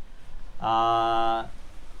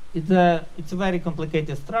 It's a very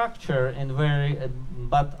complicated structure and very,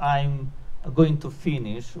 but I'm going to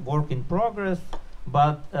finish work in progress.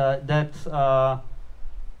 But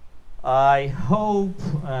I hope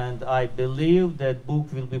and I believe that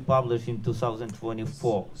book will be published in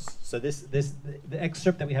 2024. So the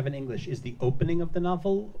excerpt that we have in English is the opening of the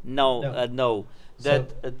novel? No. That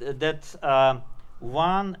So- that's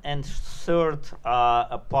 1/3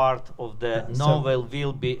 a part of the novel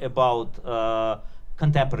will be about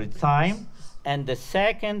contemporary time, and the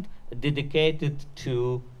second dedicated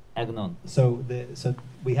to Agnon. So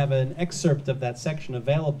we have an excerpt of that section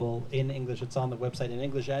available in English. It's on the website in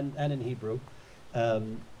English and in Hebrew.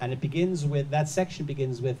 And it begins with, that section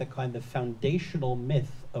begins with a kind of foundational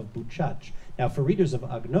myth of Buchach. Now, for readers of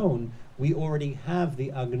Agnon, we already have the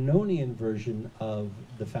Agnonian version of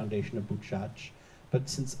the foundation of Buchach. But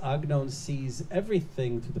since Agnon sees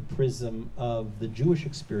everything through the prism of the Jewish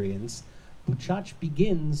experience, Buchach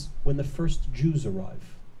begins when the first Jews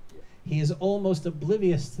arrive. He is almost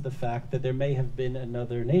oblivious to the fact that there may have been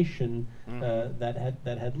another nation that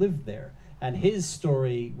had lived there. And his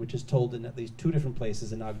story, which is told in at least 2 different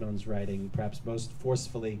places in Agnon's writing, perhaps most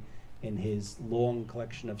forcefully in his long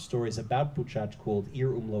collection of stories about Buchach called Ir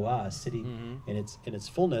Umloa, a city in its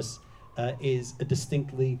fullness, is a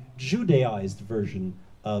distinctly Judaized version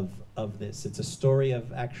of this. It's a story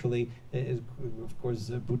of actually, of course,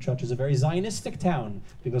 Buchach is a very Zionistic town,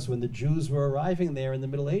 because when the Jews were arriving there in the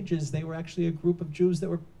Middle Ages, they were actually a group of Jews that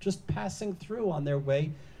were just passing through on their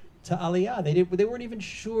way to Aliyah. They weren't even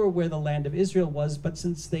sure where the land of Israel was, but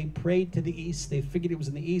since they prayed to the east, they figured it was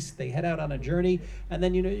in the east, they head out on a journey, and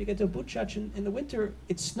then, you know, you get to Buchach in the winter,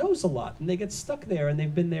 it snows a lot, and they get stuck there, and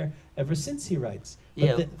they've been there ever since, he writes.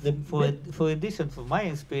 But for addition, for my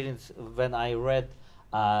experience, when I read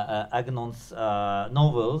Agnon's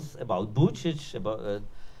novels about Buchach,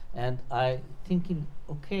 and I thinking,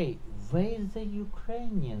 okay, where is the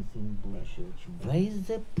Ukrainians in Buchach? Where is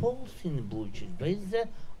the Poles in Buchach? Where is the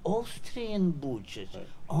Austrian Buchach?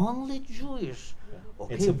 Only Jewish.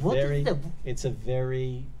 Okay, it's a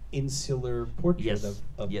very insular portrait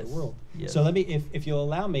of the world. Yes. So let me, if you'll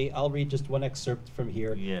allow me, I'll read just one excerpt from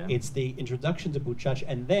here. Yeah. It's the introduction to Buchach,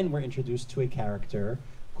 and then we're introduced to a character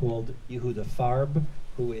called Yehuda Farb,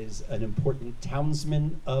 who is an important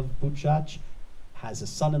townsman of Buchach, has a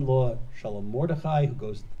son-in-law, Shalom Mordechai, who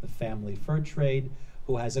goes into the family fur trade,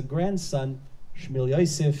 who has a grandson, Shmuel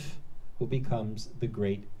Yosef, who becomes the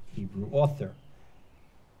great Hebrew author.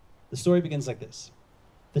 The story begins like this.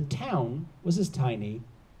 The town was as tiny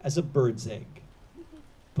as a bird's egg.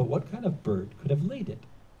 But what kind of bird could have laid it?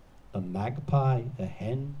 A magpie, a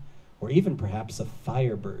hen, or even perhaps a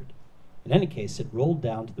firebird. In any case, it rolled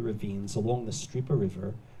down to the ravines along the Stripa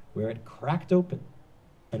River, where it cracked open.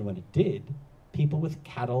 And when it did, people with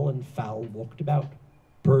cattle and fowl walked about.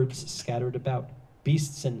 Birds scattered about.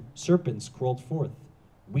 Beasts and serpents crawled forth.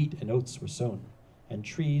 Wheat and oats were sown, and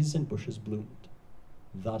trees and bushes bloomed.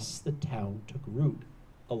 Thus the town took root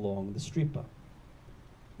along the Stripa.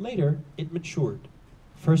 Later, it matured,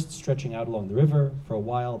 first stretching out along the river. For a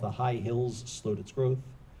while, the high hills slowed its growth.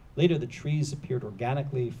 Later, the trees appeared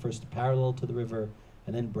organically, first parallel to the river,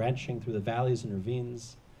 and then branching through the valleys and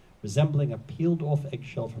ravines, resembling a peeled-off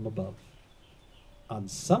eggshell from above. On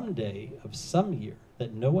some day of some year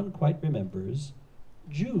that no one quite remembers,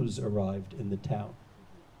 Jews arrived in the town.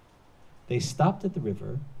 They stopped at the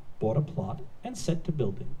river, bought a plot, and set to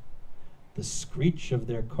building. The screech of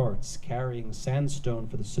their carts carrying sandstone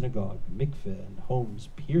for the synagogue, mikveh, and homes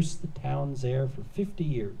pierced the town's air for 50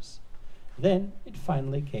 years. Then it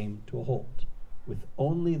finally came to a halt, with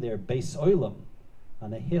only their Beis Olam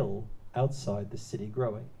on a hill outside the city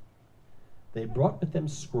growing. They brought with them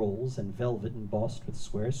scrolls and velvet embossed with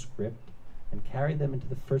square script, and carried them into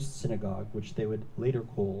the first synagogue, which they would later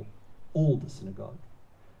call Old Synagogue.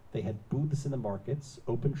 They had booths in the markets,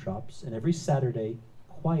 open shops, and every Saturday,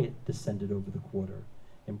 quiet descended over the quarter,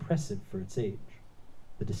 impressive for its age.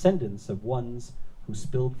 The descendants of ones who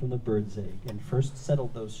spilled from the bird's egg and first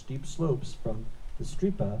settled those steep slopes from the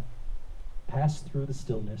Stripa passed through the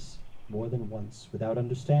stillness more than once without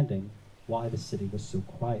understanding why the city was so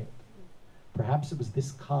quiet. Perhaps it was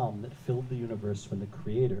this calm that filled the universe when the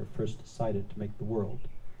Creator first decided to make the world,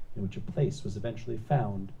 in which a place was eventually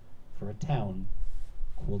found for a town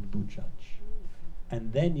called Buchach.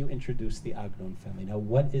 And then you introduce the Agnon family. Now,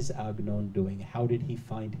 what is Agnon doing? How did he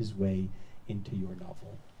find his way into your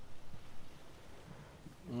novel?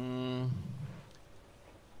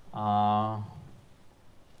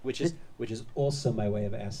 Which is also my way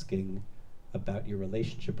of asking about your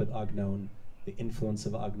relationship with Agnon, the influence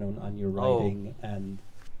of Agnon on your writing, and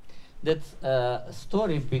that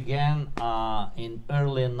story began in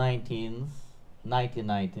early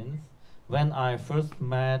 1990s when I first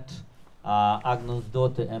met Agnon's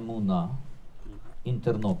daughter Emuna in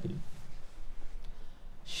Ternopil.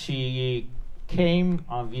 She came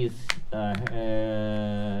with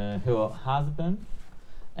her husband,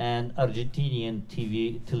 an Argentinian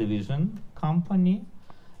television company.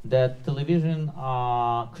 That television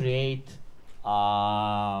create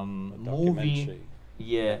movie,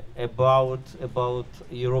 about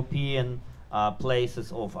European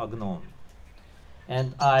places of Agnon,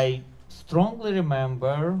 and I strongly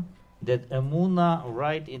remember that Emuna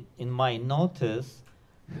write in my notice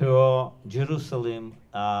her Jerusalem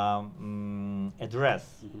address.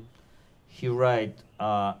 Mm-hmm. He write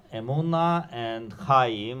Emuna and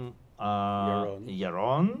Chaim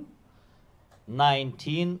Yaron,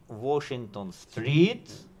 19 Washington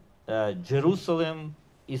Street, Jerusalem,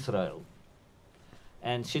 Israel.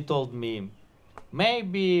 And she told me,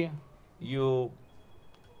 maybe you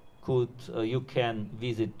can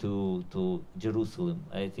visit to Jerusalem.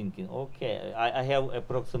 I think, okay, I have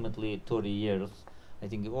approximately 30 years. I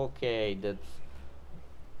think, okay, that's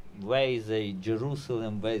where is a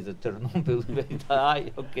Jerusalem, where is a Ternopil,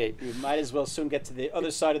 okay. You might as well soon get to the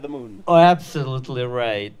other side of the moon. Oh, absolutely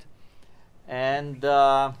right. And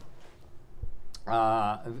we're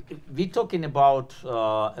talking about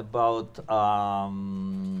her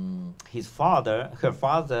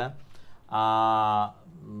father,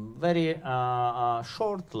 very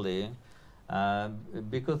shortly,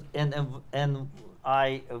 because and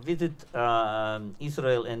I visited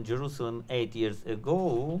Israel and Jerusalem 8 years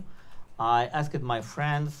ago. I asked my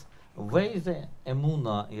friends, where is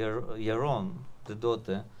Emuna Yaron, the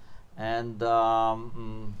daughter? And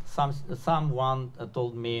someone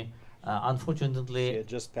told me, unfortunately, she had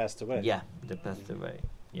just passed away. Yeah, they passed away.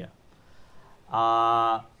 Yeah.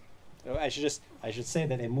 I should say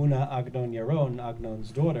that Emuna Agnon Yaron,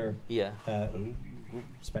 Agnon's daughter, yeah, who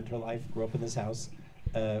spent her life, grew up in this house,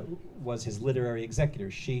 was his literary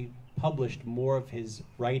executor. She published more of his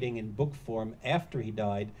writing in book form after he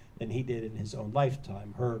died than he did in his own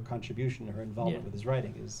lifetime. Her contribution, her involvement with his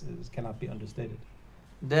writing is cannot be understated.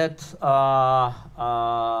 That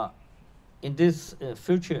in this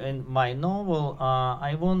future, in my novel,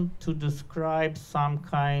 I want to describe some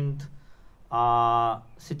kind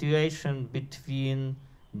situation between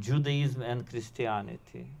Judaism and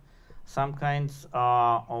Christianity, some kinds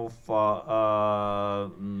of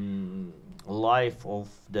life of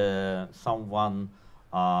the someone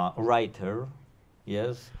writer,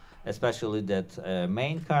 yes, especially that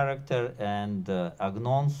main character and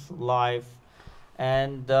Agnon's life.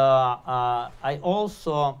 And I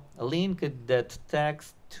also linked that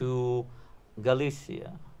text to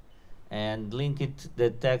Galicia and linked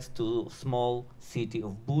the text to small city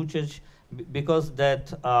of Buchach, because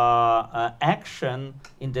that action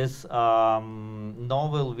in this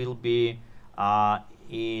novel will be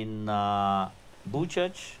in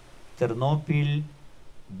Buchach, Ternopil,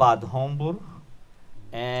 Bad Homburg,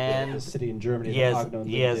 and The city in Germany. yes, that Agnon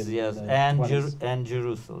lived yes, in yes, in the and 20s. and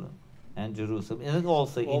Jerusalem, and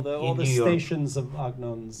also all in the New York. stations of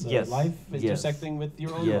Agnon's Yes, life yes. intersecting with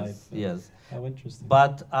your own Yes, life. yes. How interesting.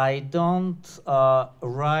 But I don't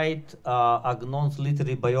write Agnon's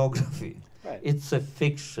literary biography. Right. It's a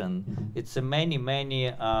fiction. Mhm. It's a many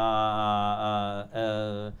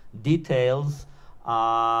details.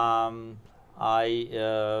 I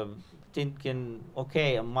thinking,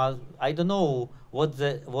 okay, I don't know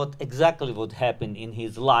what exactly would happen in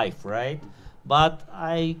his life, right? But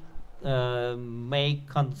I make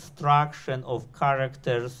construction of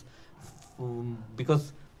characters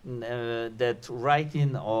because that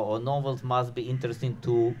writing or novels must be interesting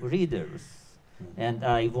to readers, and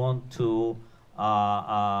I want to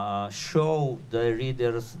show the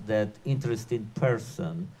readers that interesting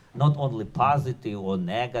person, not only positive or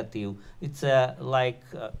negative. It's like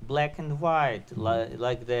black and white,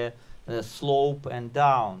 like the slope and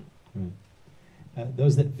down.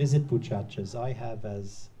 Those that visit Buchach, as I have,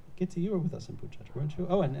 as Gitta, you were with us in Buchach, weren't you?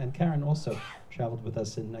 Oh, and Karen also traveled with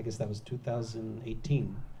us in, I guess that was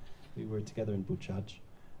 2018. We were together in Buchach.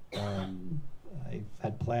 I've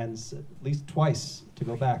had plans at least twice to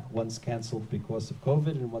go back, once canceled because of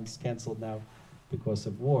COVID and once canceled now because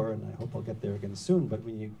of war, and I hope I'll get there again soon. But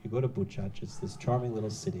when you go to Buchach, it's this charming little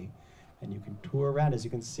city, and you can tour around, as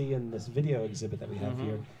you can see in this video exhibit that we have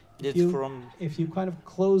here. If you kind of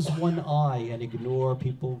close one eye and ignore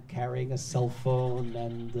people carrying a cell phone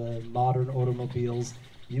and modern automobiles,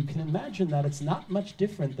 you can imagine that it's not much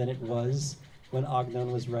different than it was when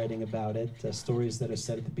Agnon was writing about it, stories that are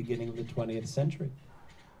set at the beginning of the 20th century.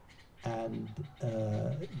 And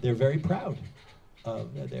they're very proud.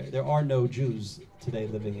 There are no Jews today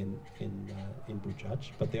living in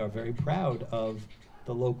Buchach, but they are very proud of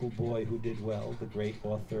the local boy who did well, the great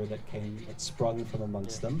author that sprung from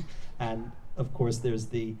amongst them. And of course, there's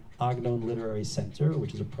the Agnon Literary Center,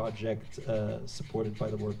 which is a project supported by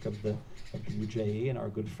the work of the UJE, and our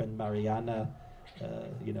good friend Mariana,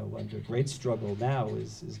 under great struggle now,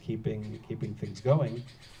 is keeping things going.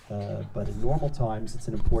 But in normal times, it's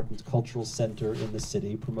an important cultural center in the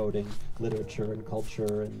city, promoting literature and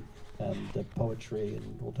culture and poetry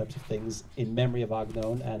and all types of things in memory of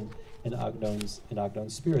Agnon and in Agnon's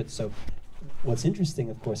spirit. So what's interesting,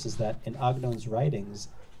 of course, is that in Agnon's writings,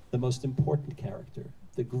 the most important character,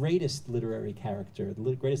 the greatest literary character,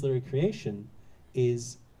 the greatest literary creation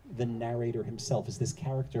is the narrator himself, is this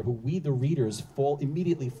character who we, the readers,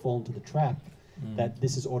 immediately fall into the trap that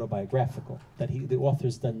this is autobiographical, that the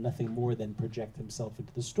author's done nothing more than project himself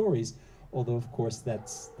into the stories, although of course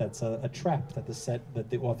that's a trap that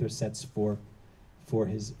the author sets for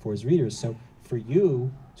his readers. So for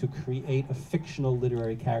you to create a fictional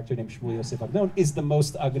literary character named Shmuel Yosef Agnon is the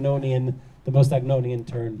most Agnonian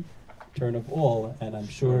turn of all, and I'm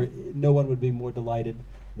sure no one would be more delighted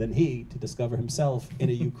than he to discover himself in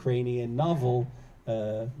a Ukrainian novel,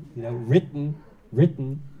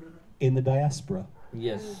 written in the diaspora.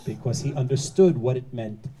 Yes. Because he understood what it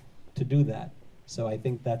meant to do that. So I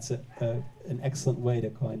think that's an excellent way to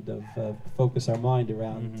kind of focus our mind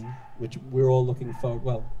around, which we're all looking forward.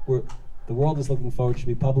 Well, the world is looking forward to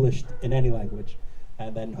be published in any language,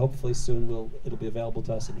 and then hopefully soon it'll be available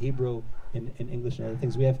to us in Hebrew, in English, and other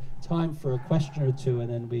things. We have time for a question or two, and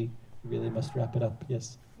then we really must wrap it up.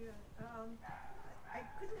 Yes. Yeah, I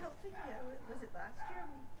couldn't help thinking, was it last year?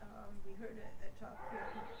 We heard a talk here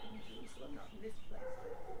in Jerusalem, not in this place,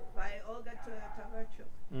 by Olga Tavarchuk.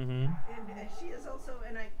 Mm-hmm. And she is also,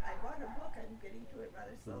 and I bought her book, I'm getting to it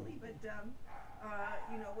rather slowly, but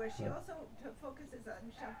where she also focuses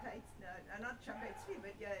on Shabtai, not Shabtai Tzvi,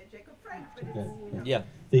 but Jacob Frank, but it's,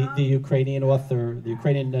 The Ukrainian author, the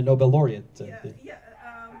Ukrainian Nobel laureate. well,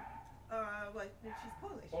 she's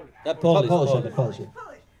Polish. Polish. She's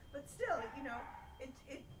Polish, but still,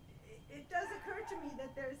 it does occur to me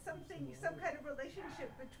that there's some kind of relationship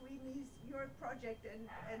between your project and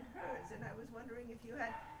hers, and I was wondering if you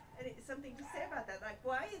had something to say about that. Like,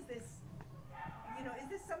 why is this? Is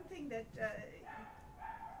this something that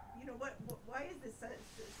why is this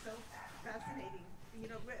so fascinating?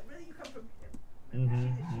 Really, you come from.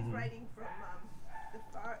 She's writing from the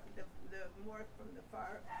more from the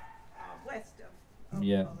far west of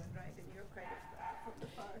Poland, right? And you're kind of from the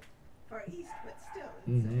far east, but still.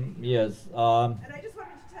 Yes. And I just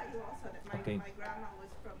wanted to tell you also that my grandma was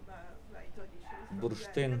from. I told you she was from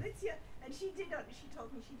Galicia, and she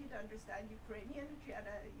told me she did understand Ukrainian. She had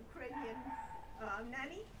a Ukrainian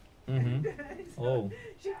nanny. So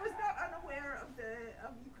she was not unaware of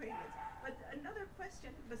Ukrainians. But another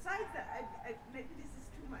question, besides that, maybe this is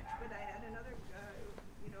too much, but I had another,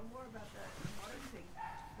 more about the modern thing.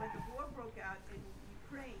 When the war broke out in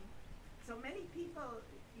Ukraine, so many people,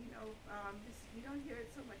 you don't hear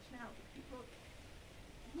it so much now, but people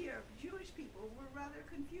here, Jewish people, were rather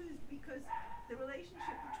confused because the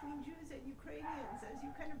relationship between Jews and Ukrainians, as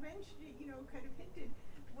you kind of mentioned, kind of hinted,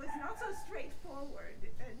 was not so straightforward,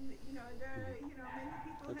 and many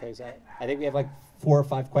people. Okay, so I think we have like 4 or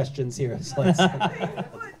 5 questions here. So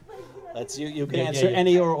let's you can answer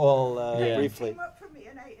any or all briefly. Came up for me,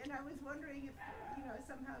 and I was wondering if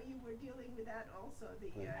somehow you were dealing with that also,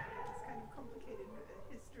 this kind of complicated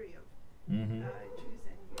history of Jews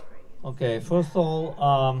and Ukrainians. Okay, first of all,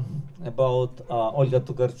 about Olga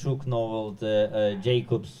Tokarczuk novel, the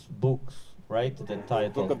Jacob's books, right? The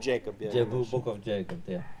title. Book of Jacob. Yeah. Book of Jacob.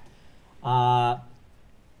 Yeah.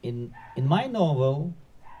 In my novel,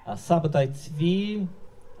 Sabbatai Tzvi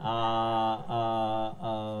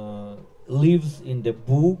lives in the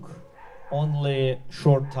book only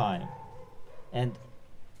short time, and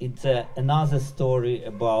it's another story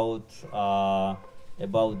about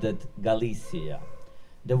that Galicia.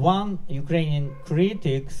 The one Ukrainian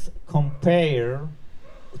critics compare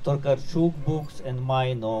Tokarczuk books and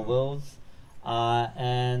my novels,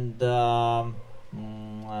 and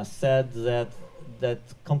said that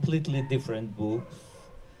completely different books.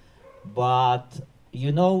 But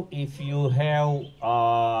if you have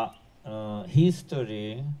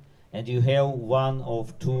history and you have one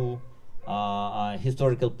of two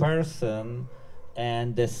historical person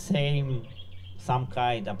and the same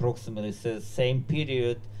approximately same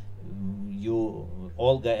period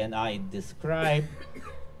Olga and I describe,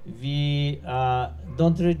 we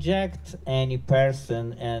don't reject any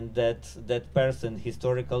person, and that person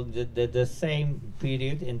historical the same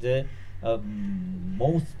period in the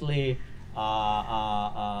mostly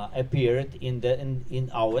appeared in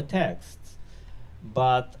our texts.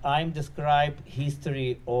 But I'm describe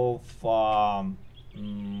history of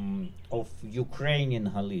Ukrainian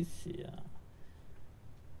Galicia.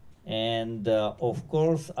 And of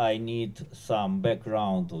course, I need some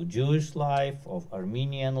background of Jewish life, of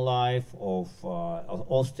Armenian life, of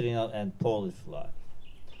Austrian and Polish life.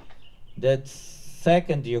 That's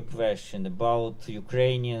second your question about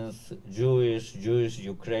Ukrainians,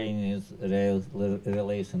 Jewish-Ukrainians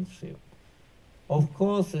relationship. Of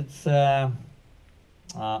course, it's a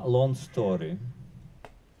long story.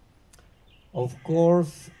 Of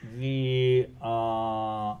course, we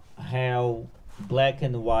have black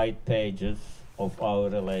and white pages of our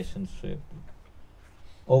relationship.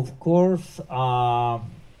 Of course,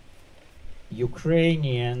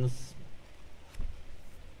 Ukrainians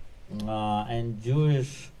and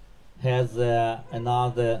Jewish has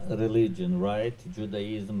another religion, right?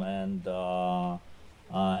 Judaism and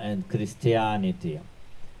Christianity.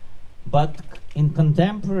 But in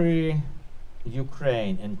contemporary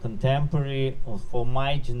Ukraine and contemporary for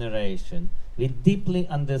my generation, we deeply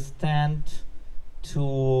understand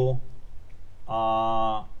to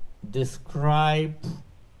describe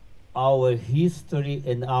our history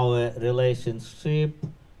and our relationship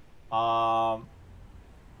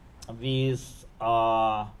with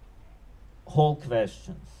whole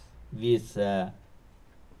questions, with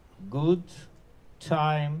good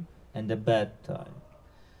time and a bad time.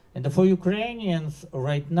 And for Ukrainians,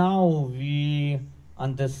 right now, we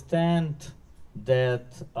understand that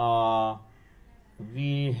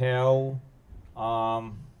we have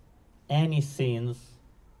any sins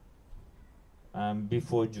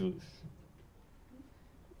before Jewish.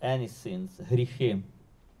 Any sins, гріхи.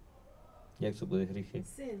 Як це буде гріхи?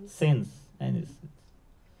 Sins, any sins.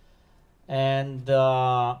 And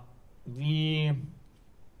we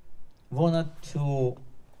wanted to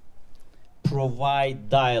provide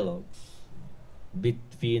dialogues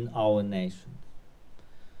between our nations.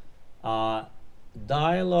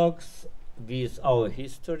 Dialogues with our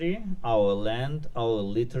history, our land, our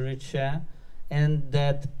literature, and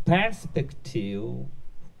that perspective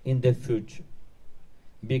in the future.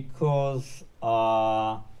 Because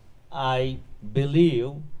I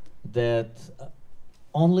believe that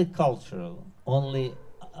only cultural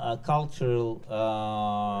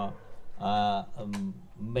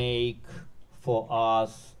make for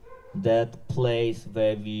us that place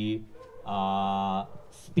where we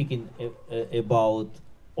speaking about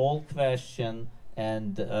all questions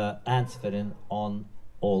and answering on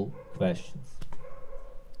all questions.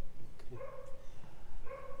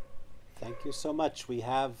 Thank you so much. We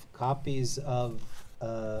have copies of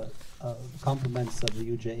compliments of the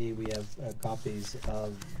UJE. We have copies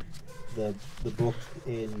of the book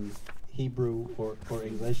in Hebrew or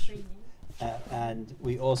English. And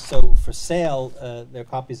we also, for sale, there are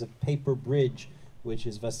copies of Paper Bridge, which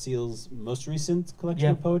is Vasyl's most recent collection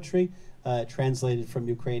of poetry, translated from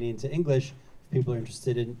Ukrainian to English. If people are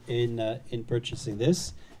interested in purchasing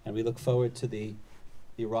this, and we look forward to the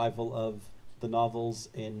arrival of the novels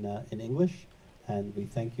in English. And we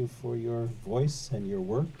thank you for your voice and your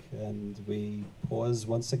work. And we pause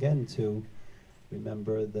once again to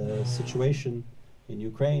remember the situation in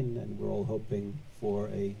Ukraine, and we're all hoping for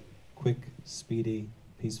a quick, speedy,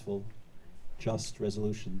 peaceful, just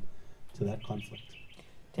resolution to that conflict.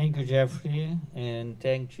 Thank you, Jeffrey, and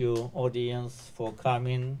thank you, audience, for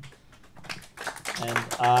coming. And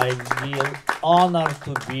I feel honored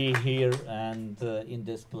to be here and in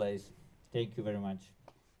this place. Thank you very much.